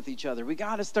talking with each other. We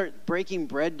got to start breaking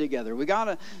bread together. We got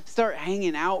to start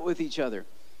hanging out with each other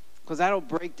because that'll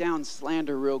break down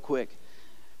slander real quick.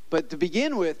 But to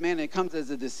begin with, man, it comes as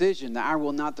a decision that I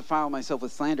will not defile myself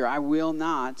with slander. I will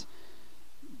not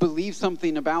believe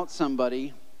something about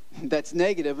somebody that's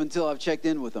negative until I've checked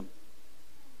in with them.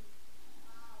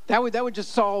 That would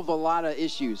just solve a lot of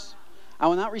issues. I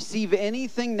will not receive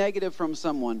anything negative from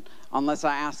someone unless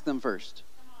I ask them first.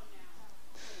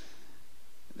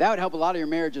 That would help a lot of your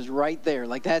marriages right there.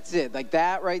 Like that's it. Like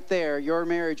that right there, your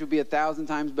marriage would be 1,000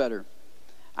 times better.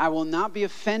 I will not be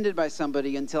offended by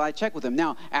somebody until I check with them.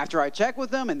 Now, after I check with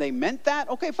them and they meant that,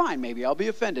 okay, fine, maybe I'll be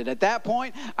offended. At that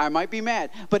point, I might be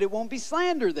mad. But it won't be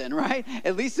slander then, right?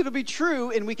 At least it'll be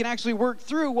true, and we can actually work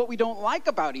through what we don't like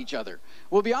about each other.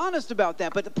 We'll be honest about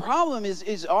that. But the problem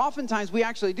is oftentimes we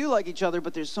actually do like each other,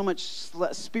 but there's so much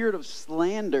spirit of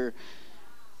slander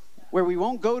where we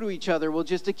won't go to each other. We'll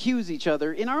just accuse each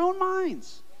other in our own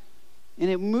minds. And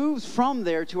it moves from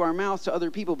there to our mouths to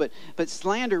other people. But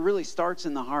slander really starts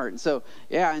in the heart. And so,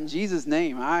 yeah, in Jesus'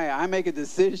 name, I make a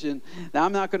decision that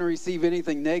I'm not going to receive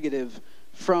anything negative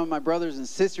from my brothers and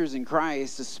sisters in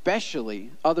Christ,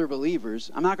 especially other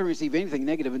believers. I'm not going to receive anything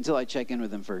negative until I check in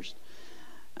with them first.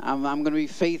 I'm going to be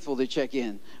faithful to check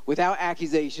in without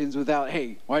accusations, without,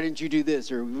 hey, why didn't you do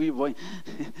this? Or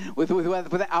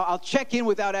I'll check in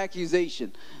without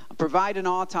accusation. I'll provide an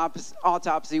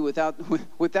autopsy without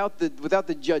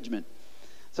the judgment.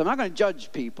 So I'm not going to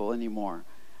judge people anymore.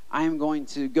 I am going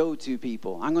to go to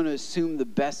people. I'm going to assume the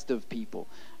best of people.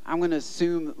 I'm going to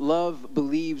assume love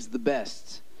believes the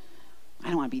best. I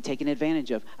don't want to be taken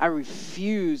advantage of. I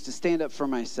refuse to stand up for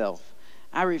myself.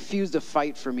 I refuse to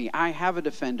fight for me. I have a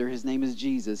defender. His name is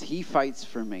Jesus. He fights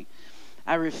for me.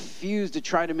 I refuse to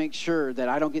try to make sure that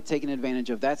I don't get taken advantage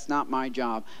of. That's not my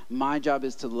job. My job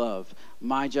is to love.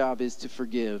 My job is to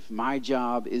forgive. My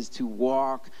job is to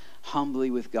walk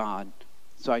humbly with God.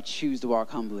 So I choose to walk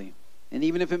humbly. And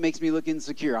even if it makes me look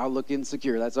insecure, I'll look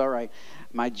insecure. That's all right.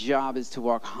 My job is to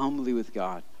walk humbly with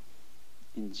God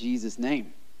in Jesus'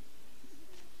 name.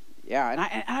 Yeah,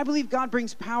 and I believe God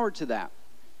brings power to that.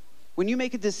 When you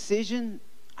make a decision,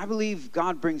 I believe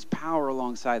God brings power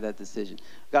alongside that decision.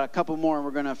 Got a couple more and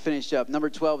we're going to finish up. Number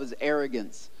 12 is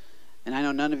arrogance. And I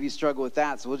know none of you struggle with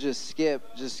that, so we'll just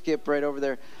skip right over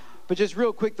there. But just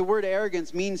real quick, the word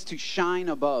arrogance means to shine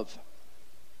above.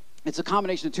 It's a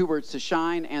combination of two words, to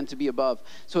shine and to be above.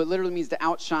 So it literally means to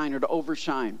outshine or to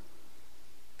overshine.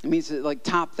 It means to like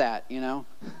top that, you know?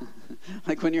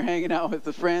 Like when you're hanging out with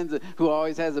the friends who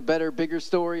always has a better, bigger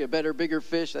story, a better, bigger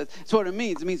fish. That's what it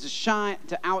means. It means to shine,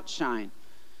 to outshine.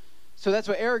 So that's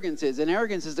what arrogance is. And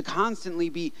arrogance is to constantly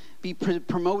be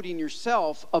promoting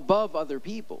yourself above other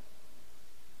people.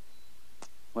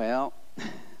 Well,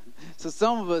 so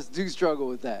some of us do struggle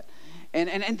with that.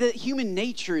 And the human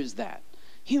nature is that.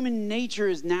 Human nature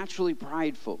is naturally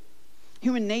prideful.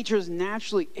 Human nature is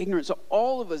naturally ignorant. So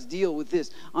all of us deal with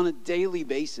this on a daily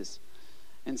basis.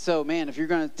 And so, man, if you're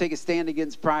going to take a stand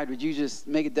against pride, would you just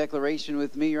make a declaration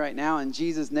with me right now? In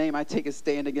Jesus' name, I take a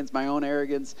stand against my own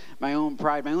arrogance, my own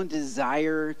pride, my own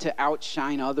desire to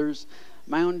outshine others,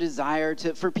 my own desire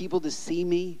for people to see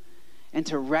me and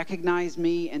to recognize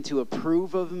me and to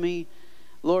approve of me.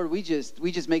 Lord, we just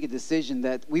make a decision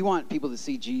that we want people to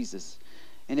see Jesus.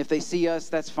 And if they see us,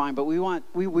 that's fine. But we want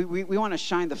to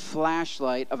shine the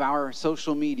flashlight of our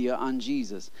social media on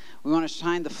Jesus. We want to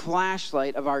shine the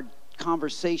flashlight of our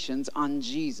conversations on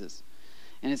Jesus.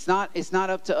 And it's not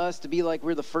up to us to be like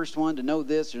we're the first one to know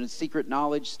this or secret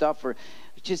knowledge stuff or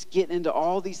just get into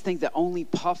all these things that only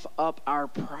puff up our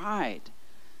pride.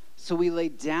 So we lay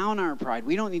down our pride.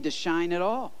 We don't need to shine at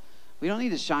all. We don't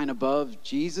need to shine above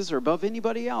Jesus or above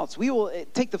anybody else. We will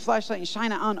take the flashlight and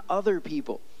shine it on other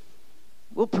people.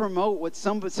 We'll promote what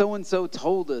so-and-so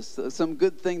told us, some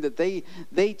good thing that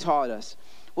they taught us.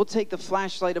 We'll take the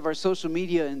flashlight of our social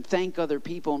media and thank other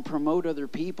people and promote other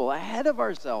people ahead of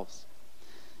ourselves.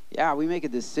 Yeah, we make a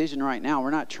decision right now.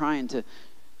 We're not trying to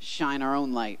shine our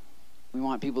own light. We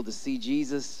want people to see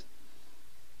Jesus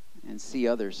and see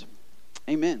others.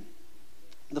 Amen.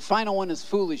 The final one is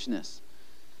foolishness.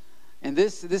 And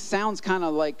this sounds kind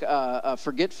of like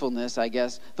forgetfulness, I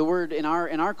guess. The word in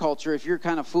our culture, if you're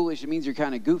kind of foolish, it means you're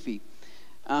kind of goofy.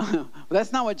 But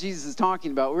that's not what Jesus is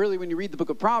talking about. Really, when you read the book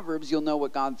of Proverbs, you'll know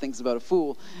what God thinks about a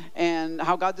fool and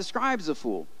how God describes a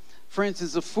fool. For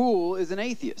instance, a fool is an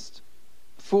atheist.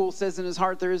 A fool says in his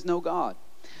heart there is no God.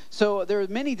 So there are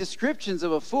many descriptions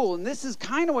of a fool, and this is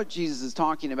kind of what Jesus is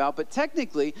talking about. But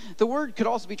technically, the word could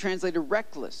also be translated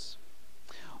reckless.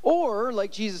 Or,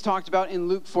 like Jesus talked about in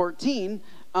Luke 14,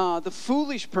 the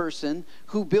foolish person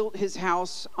who built his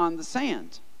house on the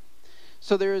sand.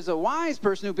 So there is a wise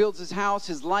person who builds his house,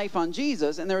 his life on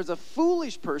Jesus, and there is a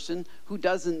foolish person who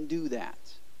doesn't do that.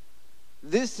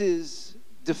 This is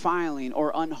defiling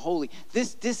or unholy.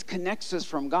 This disconnects us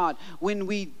from God when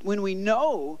we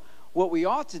know what we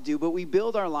ought to do, but we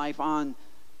build our life on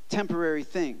temporary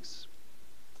things.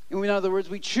 In other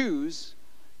words, we choose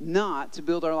not to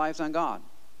build our lives on God,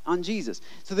 on Jesus.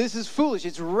 So this is foolish.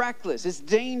 It's reckless. It's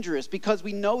dangerous because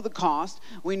we know the cost.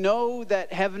 We know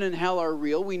that heaven and hell are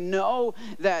real. We know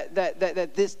that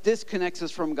this disconnects us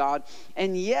from God,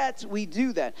 and yet we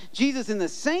do that. Jesus in the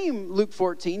same Luke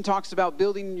 14 talks about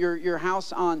building your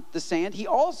house on the sand. He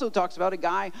also talks about a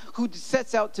guy who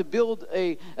sets out to build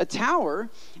a tower,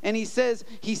 and he says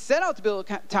he set out to build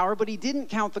a tower, but he didn't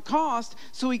count the cost,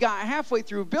 so he got halfway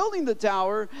through building the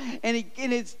tower, and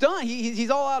it's done.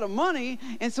 He's all out of money,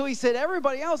 and so he said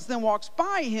everybody else then walks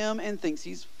by him and thinks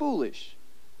he's foolish.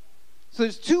 So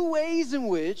there's two ways in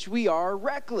which we are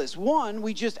reckless. One,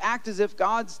 we just act as if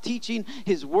God's teaching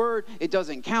his word. It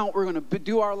doesn't count. We're going to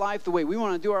do our life the way we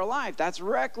want to do our life. That's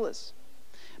reckless.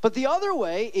 But the other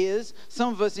way is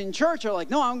some of us in church are like,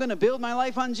 no, I'm going to build my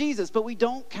life on Jesus. But we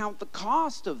don't count the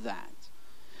cost of that.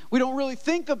 We don't really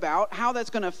think about how that's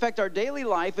going to affect our daily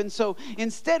life. And so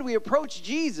instead we approach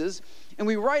Jesus and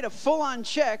we write a full-on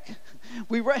check.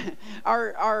 We write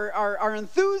our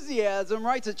enthusiasm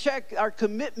writes a check our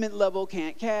commitment level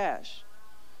can't cash.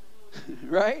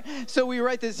 Right? So we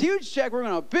write this huge check. We're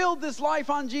going to build this life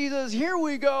on Jesus. Here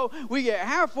we go. We get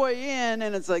halfway in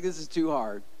and it's like, this is too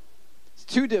hard. It's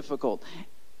too difficult.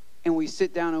 And we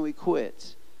sit down and we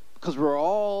quit because we're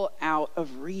all out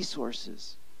of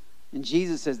resources. And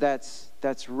Jesus says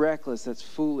that's reckless, that's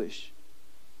foolish.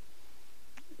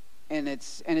 And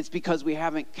it's because we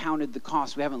haven't counted the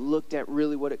cost. We haven't looked at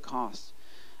really what it costs.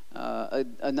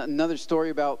 another story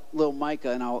about little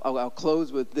Micah, and I'll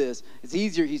close with this. It's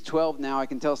easier. He's 12 now. I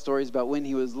can tell stories about when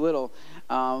he was little.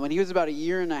 When he was about a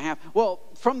year and a half. Well,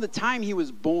 from the time he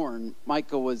was born,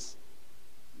 Micah was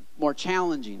more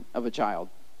challenging of a child.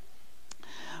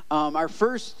 Our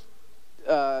first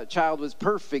child was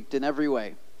perfect in every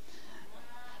way,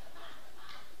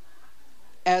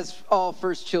 as all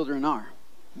first children are.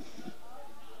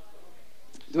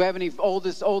 Do we have any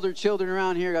older children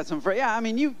around here? Got some friends? Yeah, I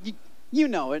mean, you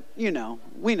know it. You know,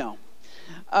 we know.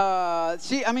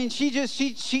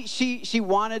 She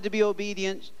wanted to be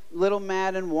obedient, little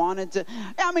mad, and wanted to.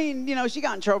 I mean, you know, she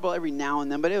got in trouble every now and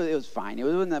then, but it was fine. It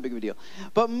wasn't that big of a deal.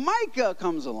 But Micah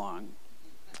comes along,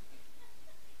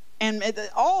 and if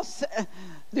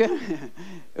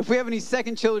we have any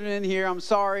second children in here, I'm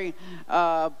sorry,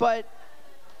 but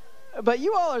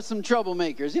you all are some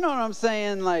troublemakers. You know what I'm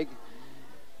saying? Like,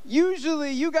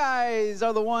 usually you guys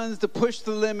are the ones to push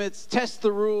the limits, test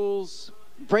the rules,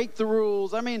 break the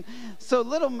rules. I mean, so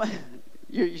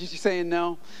you're saying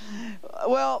no?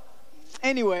 Well,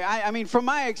 anyway, I mean, from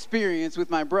my experience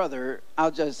with my brother, I'll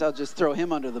just throw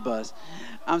him under the bus.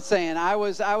 I'm saying I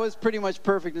was pretty much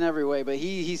perfect in every way, but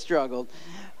he struggled.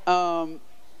 But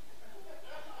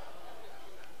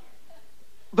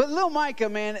little Micah,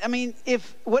 man, I mean,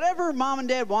 if whatever mom and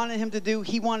dad wanted him to do,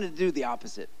 he wanted to do the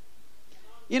opposite.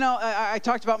 You know, I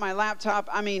talked about my laptop.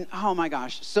 I mean, oh my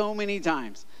gosh, so many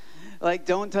times. Like,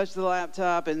 don't touch the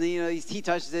laptop, and then, you know, he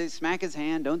touches it, smack his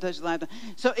hand, don't touch the laptop.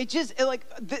 So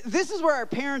this is where our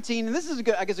parenting, and this is a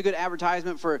good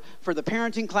advertisement for the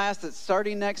parenting class that's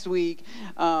starting next week.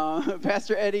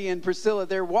 Pastor Eddie and Priscilla,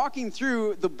 they're walking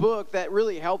through the book that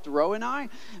really helped Ro and I,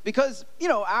 because, you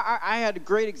know, I had a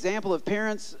great example of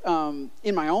parents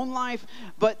in my own life,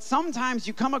 but sometimes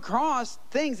you come across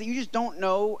things that you just don't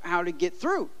know how to get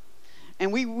through.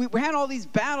 And we had all these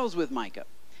battles with Micah.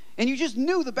 And you just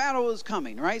knew the battle was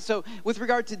coming, right? So with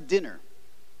regard to dinner,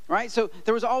 right? So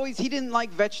there was always, he didn't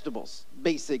like vegetables,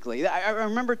 basically. I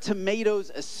remember tomatoes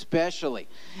especially.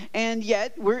 And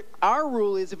yet, our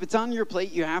rule is if it's on your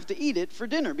plate, you have to eat it for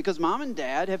dinner, because mom and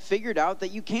dad have figured out that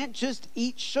you can't just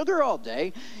eat sugar all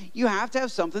day. You have to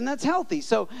have something that's healthy.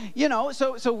 So, you know,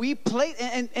 so we played,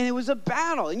 and it was a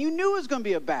battle. And you knew it was going to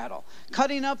be a battle.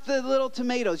 Cutting up the little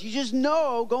tomatoes. You just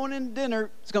know going into dinner,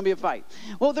 it's going to be a fight.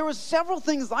 Well, there was several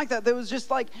things like that. There was just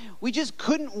like, we just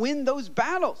couldn't win those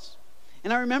battles.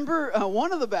 And I remember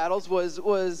one of the battles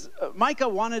was Micah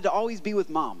wanted to always be with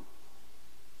mom.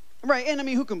 Right, and I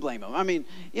mean, who can blame him? I mean,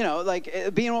 you know,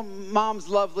 like, being mom's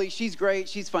lovely, she's great,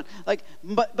 she's fun. Like,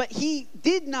 but he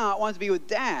did not want to be with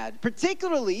dad.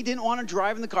 Particularly, he didn't want to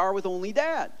drive in the car with only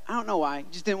dad. I don't know why,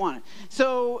 just didn't want it.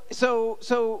 So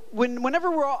whenever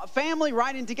we're all family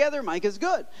riding together, Micah's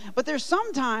good. But there's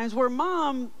some times where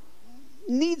mom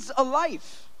needs a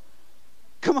life.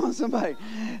 Come on, somebody.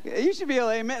 You should be able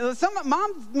to admit.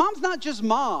 Mom's not just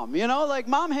mom, you know? Like,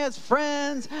 mom has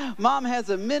friends. Mom has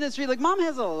a ministry. Like, mom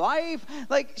has a life.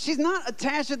 Like, she's not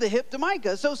attached at the hip to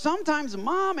Micah. So sometimes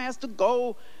mom has to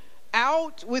go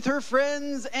out with her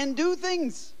friends and do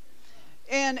things.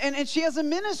 And she has a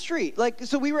ministry. Like,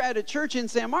 so we were at a church in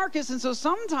San Marcos, and so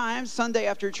sometimes Sunday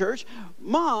after church,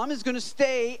 mom is going to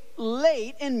stay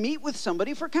late and meet with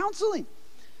somebody for counseling.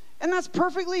 And that's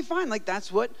perfectly fine. Like,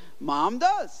 that's what mom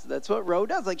does. That's what Ro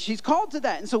does. Like, she's called to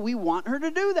that. And so we want her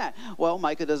to do that. Well,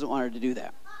 Micah doesn't want her to do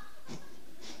that.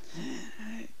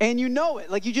 And you know it.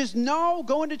 Like, you just know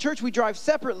going to church, we drive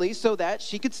separately so that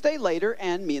she could stay later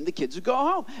and me and the kids would go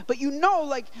home. But you know,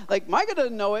 like Micah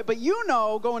doesn't know it, but you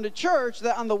know going to church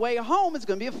that on the way home it's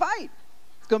going to be a fight.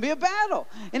 Going to be a battle.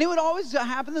 And it would always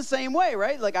happen the same way,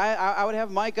 right? Like, I would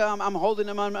have Micah, I'm holding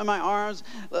him on my arms.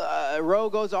 Ro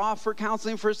goes off for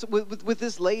counseling with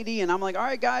this lady, and I'm like, all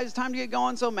right, guys, time to get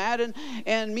going. So mad,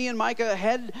 and me and Micah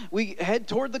head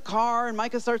toward the car, and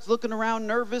Micah starts looking around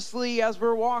nervously as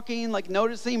we're walking, like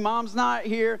noticing mom's not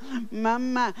here.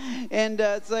 Mama. And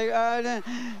it's like, and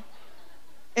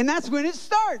that's when it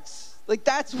starts. Like,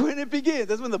 that's when it begins.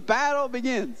 That's when the battle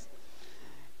begins.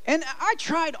 And I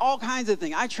tried all kinds of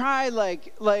things. I tried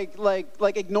like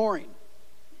ignoring,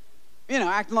 you know,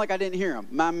 acting like I didn't hear him.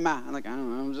 Mama. I'm like, I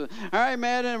don't know. All right,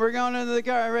 man, and we're going into the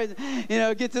car. Right? You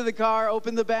know, get to the car,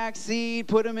 open the back seat,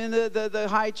 put him in the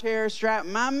high chair, strap.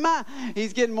 Mama.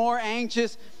 He's getting more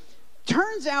anxious.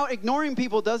 Turns out ignoring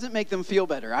people doesn't make them feel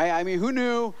better. I mean, who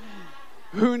knew?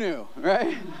 Who knew,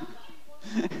 right?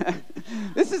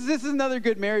 This is another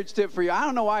good marriage tip for you. I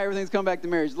don't know why everything's come back to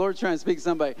marriage. The Lord's trying to speak to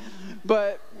somebody.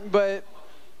 But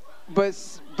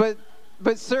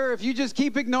sir, if you just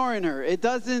keep ignoring her, it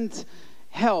doesn't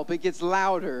help. It gets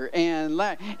louder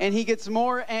and he gets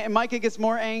more, and Micah gets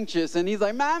more anxious, and he's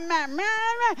like, Mama.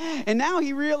 And now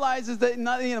he realizes that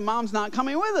mom's not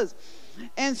coming with us.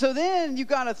 And so then you've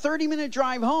got a 30-minute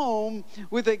drive home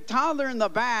with a toddler in the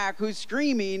back who's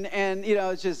screaming, and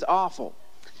it's just awful.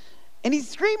 And he's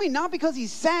screaming not because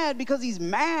he's sad, because he's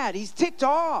mad. He's ticked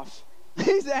off.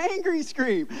 He's angry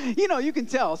scream. You can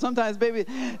tell sometimes, baby.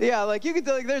 Yeah, like you can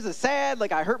tell, like there's a sad,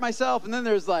 like I hurt myself, and then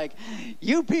there's like,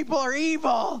 you people are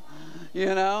evil,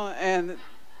 and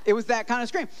it was that kind of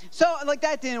scream. So like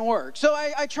that didn't work. So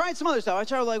I tried some other stuff. I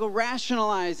tried like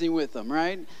rationalizing with them,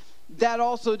 right? That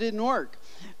also didn't work.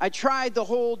 I tried the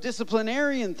whole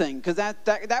disciplinarian thing because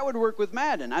that would work with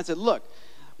Madden. I said, look,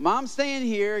 Mom's staying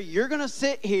here. You're going to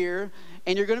sit here,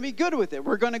 and you're going to be good with it.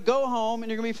 We're going to go home, and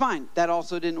you're going to be fine. That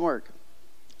also didn't work.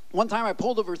 One time I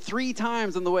pulled over 3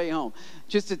 times on the way home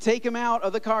just to take him out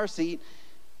of the car seat,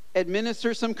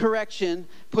 administer some correction,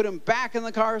 put him back in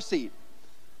the car seat.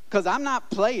 Because I'm not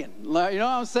playing. You know what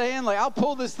I'm saying? Like, I'll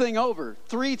pull this thing over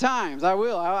 3 times. I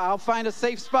will. I'll find a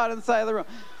safe spot on the side of the road.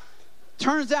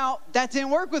 Turns out that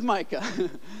didn't work with Micah.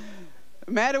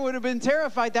 Madden would have been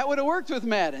terrified. That would have worked with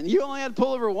Madden. You only had to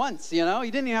pull over once, You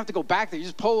didn't even have to go back there. You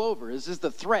just pull over. It's just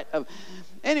the threat of...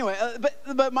 Anyway,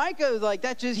 but Micah is like,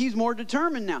 he's more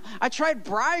determined now. I tried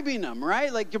bribing him,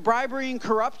 right? Like bribery and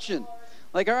corruption.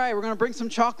 Like, all right, we're going to bring some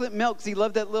chocolate milk. Because he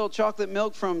loved that little chocolate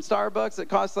milk from Starbucks that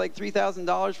cost like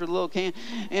 $3,000 for the little can.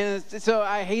 And so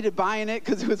I hated buying it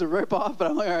because it was a ripoff.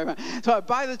 But I'm like, all right. So I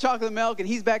buy the chocolate milk, and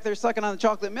he's back there sucking on the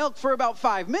chocolate milk for about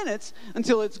 5 minutes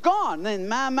until it's gone. And then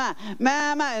mama,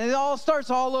 and it all starts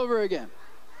all over again.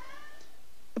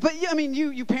 But yeah, I mean,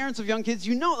 you parents of young kids,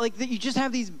 like that you just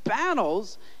have these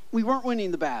battles. We weren't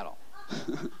winning the battle.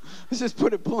 Let's just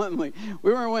put it bluntly.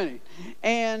 We weren't winning.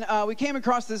 And we came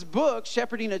across this book,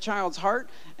 Shepherding a Child's Heart,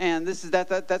 and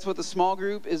that's what the small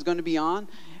group is going to be on.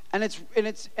 And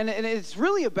it's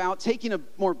really about taking a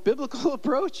more biblical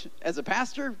approach as a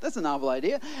pastor. That's a novel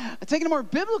idea. Taking a more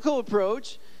biblical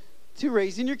approach to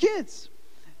raising your kids.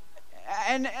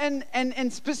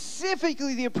 And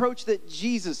specifically the approach that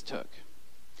Jesus took.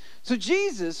 So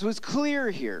Jesus was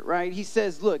clear here, right? He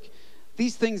says, look,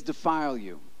 these things defile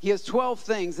you. He has 12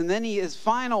 things, and then his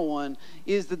final one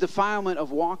is the defilement of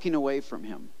walking away from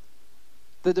him.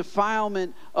 The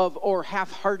defilement of or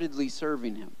half-heartedly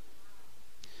serving him.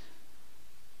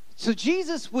 So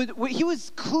Jesus he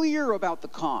was clear about the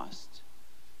cost.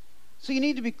 So you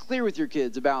need to be clear with your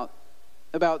kids about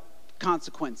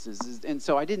consequences. And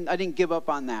so I didn't give up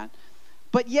on that.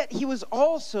 But yet he was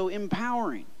also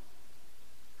empowering.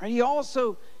 Right? He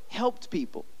also helped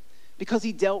people because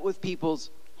he dealt with people's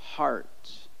heart.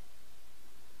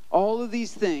 All of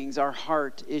these things are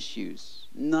heart issues.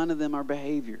 None of them are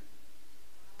behavior.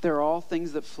 They're all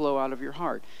things that flow out of your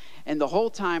heart. And the whole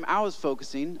time I was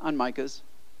focusing on Micah's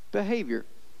behavior,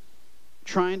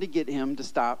 trying to get him to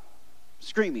stop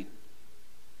screaming.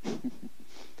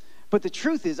 But the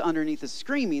truth is, underneath the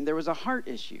screaming, there was a heart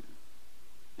issue.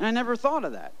 And I never thought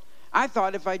of that. I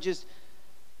thought if I just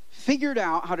figured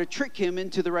out how to trick him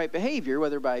into the right behavior,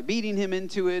 whether by beating him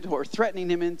into it or threatening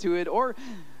him into it or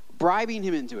bribing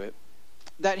him into it,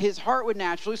 that his heart would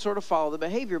naturally sort of follow the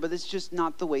behavior, but it's just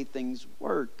not the way things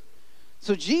work.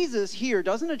 So Jesus here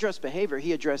doesn't address behavior,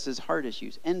 he addresses heart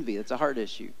issues. Envy, that's a heart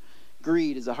issue.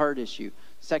 Greed is a heart issue.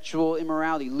 Sexual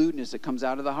immorality, lewdness, it comes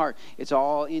out of the heart. It's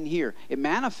all in here. It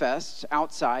manifests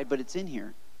outside, but it's in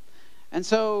here. And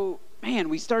so, man,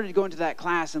 we started going to that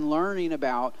class and learning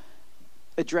about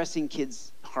addressing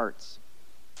kids' hearts.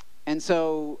 And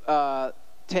so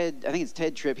Ted, I think it's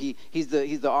Ted Tripp, he's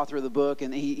the author of the book,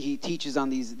 and he teaches on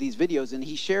these videos, and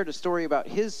he shared a story about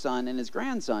his son and his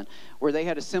grandson where they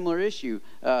had a similar issue.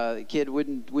 The kid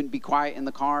wouldn't be quiet in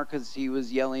the car because he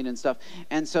was yelling and stuff.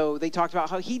 And so they talked about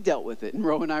how he dealt with it. And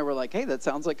Ro and I were like, hey, that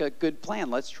sounds like a good plan.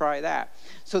 Let's try that.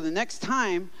 So the next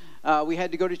time we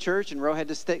had to go to church and Ro had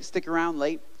to stick around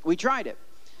late, we tried it.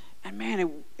 And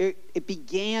man, it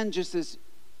began just this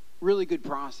really good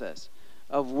process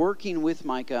of working with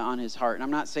Micah on his heart. And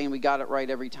I'm not saying we got it right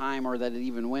every time or that it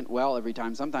even went well every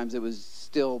time. Sometimes it was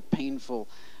still painful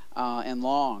and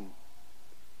long.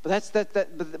 But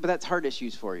that's heart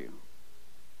issues for you.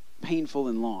 Painful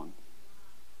and long.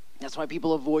 That's why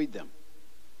people avoid them.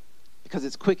 Because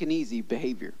it's quick and easy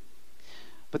behavior.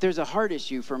 But there's a heart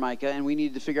issue for Micah, and we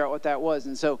needed to figure out what that was.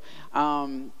 And so,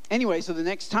 anyway, so the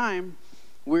next time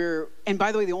and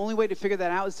by the way, the only way to figure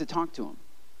that out is to talk to him.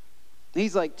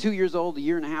 He's like 2 years old, a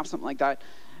year and a half, something like that.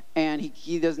 And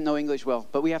he doesn't know English well,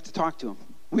 but we have to talk to him.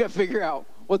 We got to figure out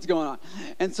what's going on.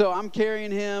 And so I'm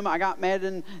carrying him. I got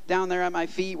Madden down there at my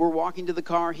feet. We're walking to the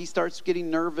car. He starts getting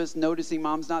nervous, noticing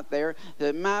Mom's not there.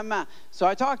 Mama. So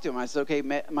I talked to him. I said, okay,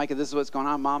 Micah, this is what's going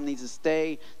on. Mom needs to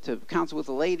stay to counsel with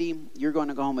a lady. You're going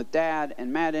to go home with Dad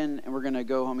and Madden, and we're going to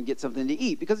go home and get something to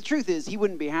eat. Because the truth is, he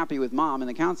wouldn't be happy with Mom in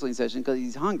the counseling session because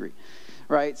he's hungry.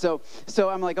 Right? So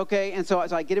I'm like, okay. And so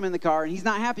I get him in the car, and he's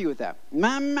not happy with that.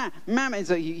 Mama. And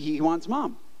so he wants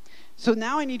Mom. So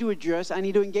now I need to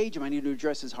engage him. I need to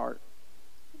address his heart.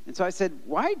 And so I said,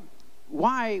 why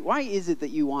is it that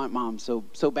you want Mom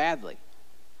so badly?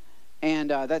 And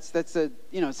that's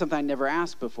something I never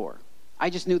asked before.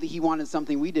 I just knew that he wanted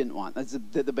something we didn't want. That's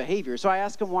the behavior. So I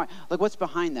asked him why. Like, what's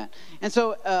behind that? And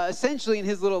so essentially in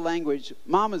his little language,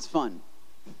 Mom is fun.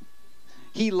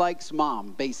 He likes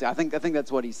Mom, basically. I think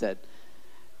that's what he said.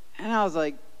 And I was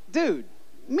like, dude,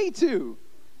 me too.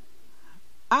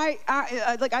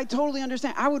 I totally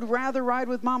understand. I would rather ride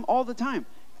with Mom all the time,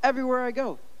 everywhere I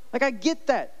go. Like, I get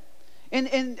that. And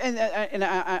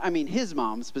I mean his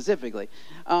mom specifically,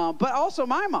 but also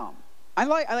my mom.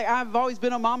 I've always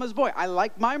been a mama's boy. I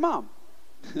like my mom.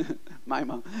 My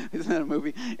mom. Isn't that a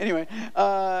movie? Anyway,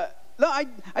 no,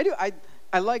 I do.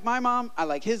 I like my mom. I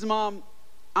like his mom.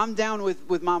 I'm down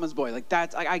with mama's boy. Like,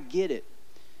 that's, I get it.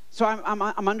 So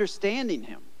I'm understanding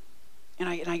him. And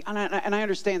I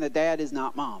understand that Dad is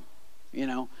not Mom,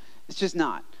 it's just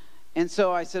not. And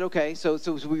so I said, okay, so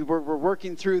we're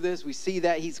working through this. We see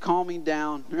that he's calming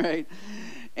down, right?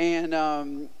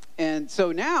 And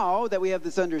so now that we have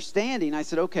this understanding, I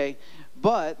said, okay,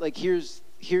 but like here's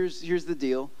the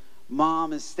deal.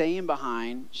 Mom is staying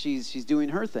behind. She's doing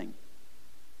her thing.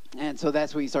 And so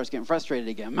that's when he starts getting frustrated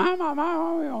again.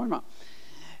 Mom.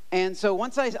 And so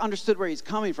once I understood where he's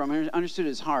coming from, I understood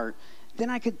his heart, then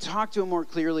I could talk to him more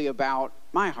clearly about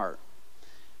my heart.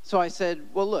 So I said,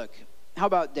 well, look, how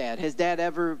about Dad? Has Dad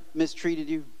ever mistreated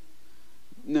you?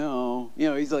 No.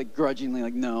 He's like grudgingly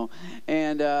like, no.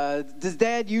 And does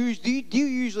Dad do you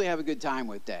usually have a good time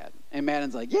with Dad? And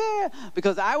Madden's like, yeah,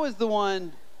 because I was the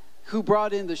one who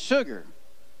brought in the sugar.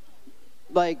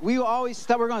 Like, we always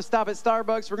stop. We're going to stop at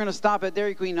Starbucks. We're going to stop at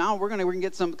Dairy Queen. Now we're going to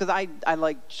get some, because I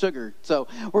like sugar. So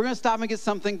we're going to stop and get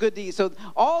something good to eat. So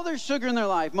all their sugar in their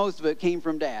life, most of it came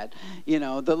from Dad.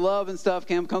 The love and stuff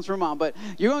comes from Mom. But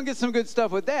you're going to get some good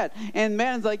stuff with Dad. And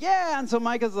Madden's like, yeah. And so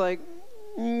Micah's like,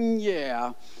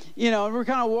 yeah. And we're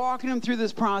kind of walking him through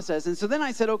this process. And so then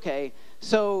I said, okay,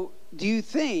 so do you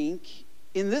think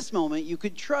in this moment you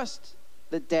could trust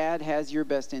that Dad has your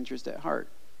best interest at heart?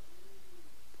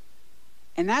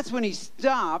 And that's when he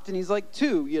stopped, and he's like,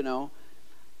 2,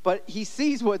 But he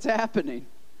sees what's happening.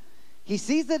 He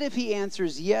sees that if he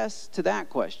answers yes to that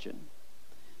question,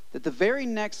 that the very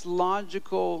next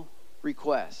logical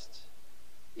request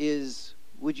is,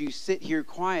 would you sit here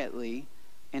quietly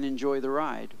and enjoy the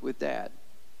ride with Dad?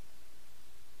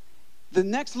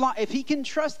 If he can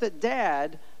trust that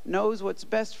Dad knows what's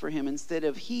best for him instead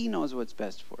of he knows what's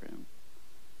best for him,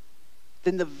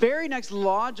 then the very next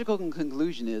logical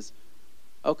conclusion is,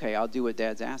 okay, I'll do what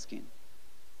Dad's asking.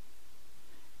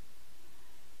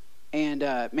 And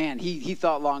man, he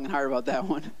thought long and hard about that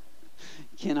one.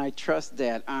 Can I trust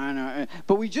Dad? I don't know.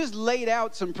 But we just laid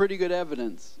out some pretty good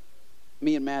evidence.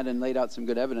 Me and Madden laid out some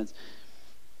good evidence.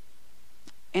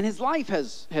 And his life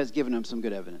has given him some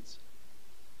good evidence.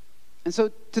 And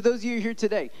so to those of you here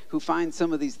today who find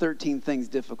some of these 13 things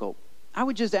difficult, I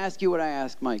would just ask you what I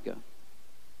asked Micah.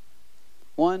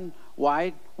 One,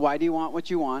 why do you want what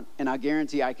you want? And I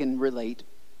guarantee I can relate.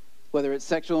 Whether it's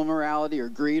sexual immorality or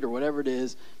greed or whatever it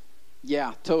is.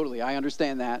 Yeah, totally. I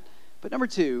understand that. But number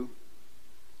 2,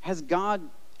 has God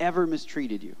ever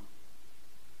mistreated you?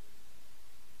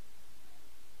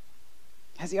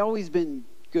 Has he always been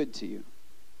good to you?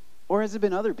 Or has it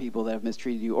been other people that have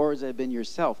mistreated you? Or has it been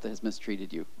yourself that has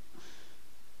mistreated you?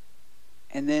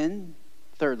 And then,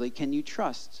 thirdly, can you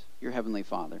trust your Heavenly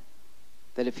Father?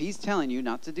 That if he's telling you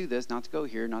not to do this, not to go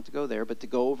here, not to go there, but to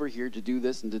go over here to do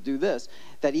this and to do this,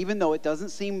 that even though it doesn't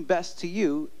seem best to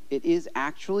you, it is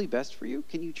actually best for you.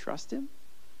 Can you trust him?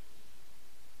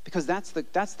 Because that's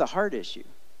the heart issue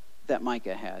that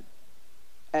Micah had.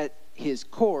 At his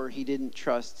core, he didn't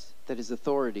trust that his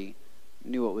authority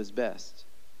knew what was best.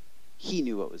 He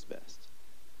knew what was best.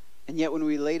 And yet when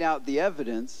we laid out the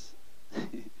evidence,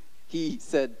 he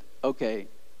said, okay,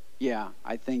 yeah,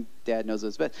 I think Dad knows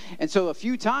what's best. And so a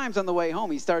few times on the way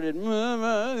home, he started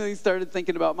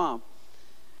thinking about Mom.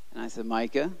 And I said,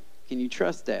 Micah, can you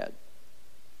trust Dad?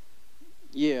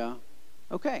 Yeah.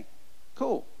 Okay,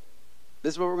 cool.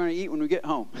 This is what we're going to eat when we get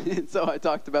home. And so I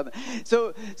talked about that.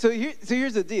 So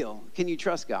here's the deal. Can you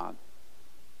trust God?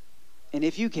 And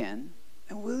if you can,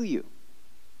 then will you?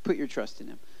 Put your trust in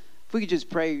him. If we could just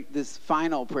pray this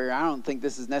final prayer. I don't think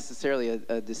this is necessarily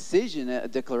a decision, a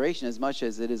declaration, as much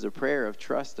as it is a prayer of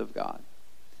trust of God.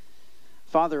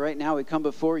 Father, right now we come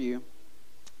before you,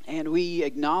 and we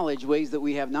acknowledge ways that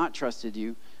we have not trusted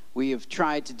you. We have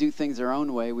tried to do things our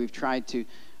own way. We've tried to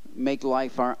make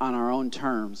life on our own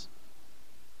terms.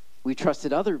 We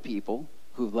trusted other people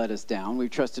who've let us down. We've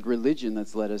trusted religion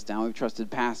that's let us down. We've trusted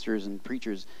pastors and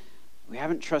preachers. We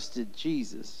haven't trusted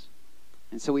Jesus.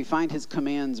 And so we find his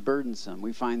commands burdensome.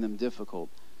 We find them difficult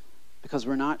because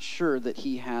we're not sure that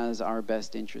he has our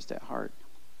best interest at heart.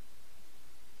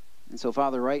 And so,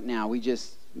 Father, right now, we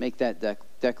just make that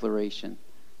declaration.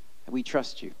 We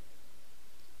trust you.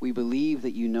 We believe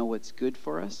that you know what's good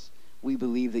for us. We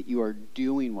believe that you are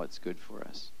doing what's good for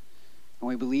us. And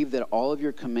we believe that all of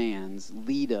your commands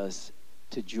lead us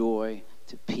to joy,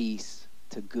 to peace,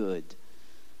 to good.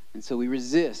 And so we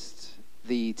resist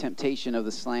the temptation of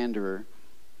the slanderer,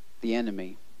 the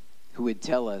enemy, who would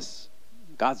tell us,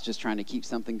 God's just trying to keep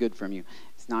something good from you.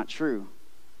 It's not true.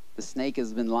 The snake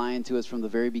has been lying to us from the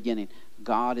very beginning.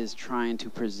 God is trying to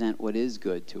present what is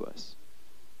good to us.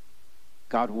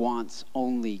 God wants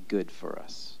only good for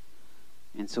us.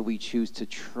 And so we choose to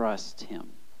trust him.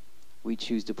 We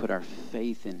choose to put our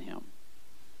faith in him.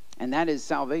 And that is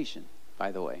salvation,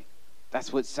 by the way.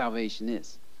 That's what salvation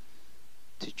is.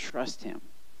 To trust him.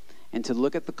 And to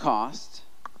look at the cost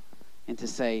and to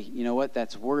say, you know what,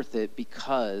 that's worth it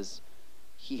because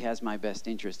he has my best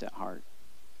interest at heart.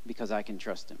 Because I can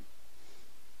trust him.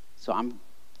 So I'm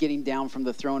getting down from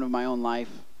the throne of my own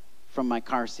life, from my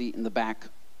car seat in the back.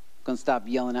 I'm going to stop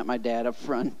yelling at my dad up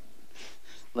front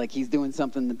like he's doing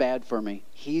something bad for me.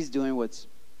 He's doing what's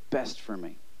best for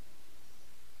me.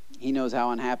 He knows how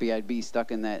unhappy I'd be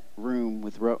stuck in that room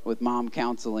with mom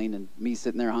counseling and me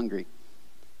sitting there hungry.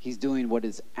 He's doing what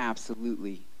is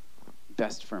absolutely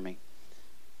best for me.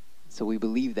 So we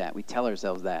believe that. We tell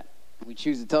ourselves that. We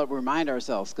choose to remind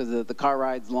ourselves, because the car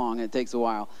ride's long and it takes a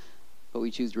while, but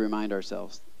we choose to remind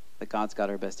ourselves that God's got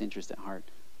our best interest at heart.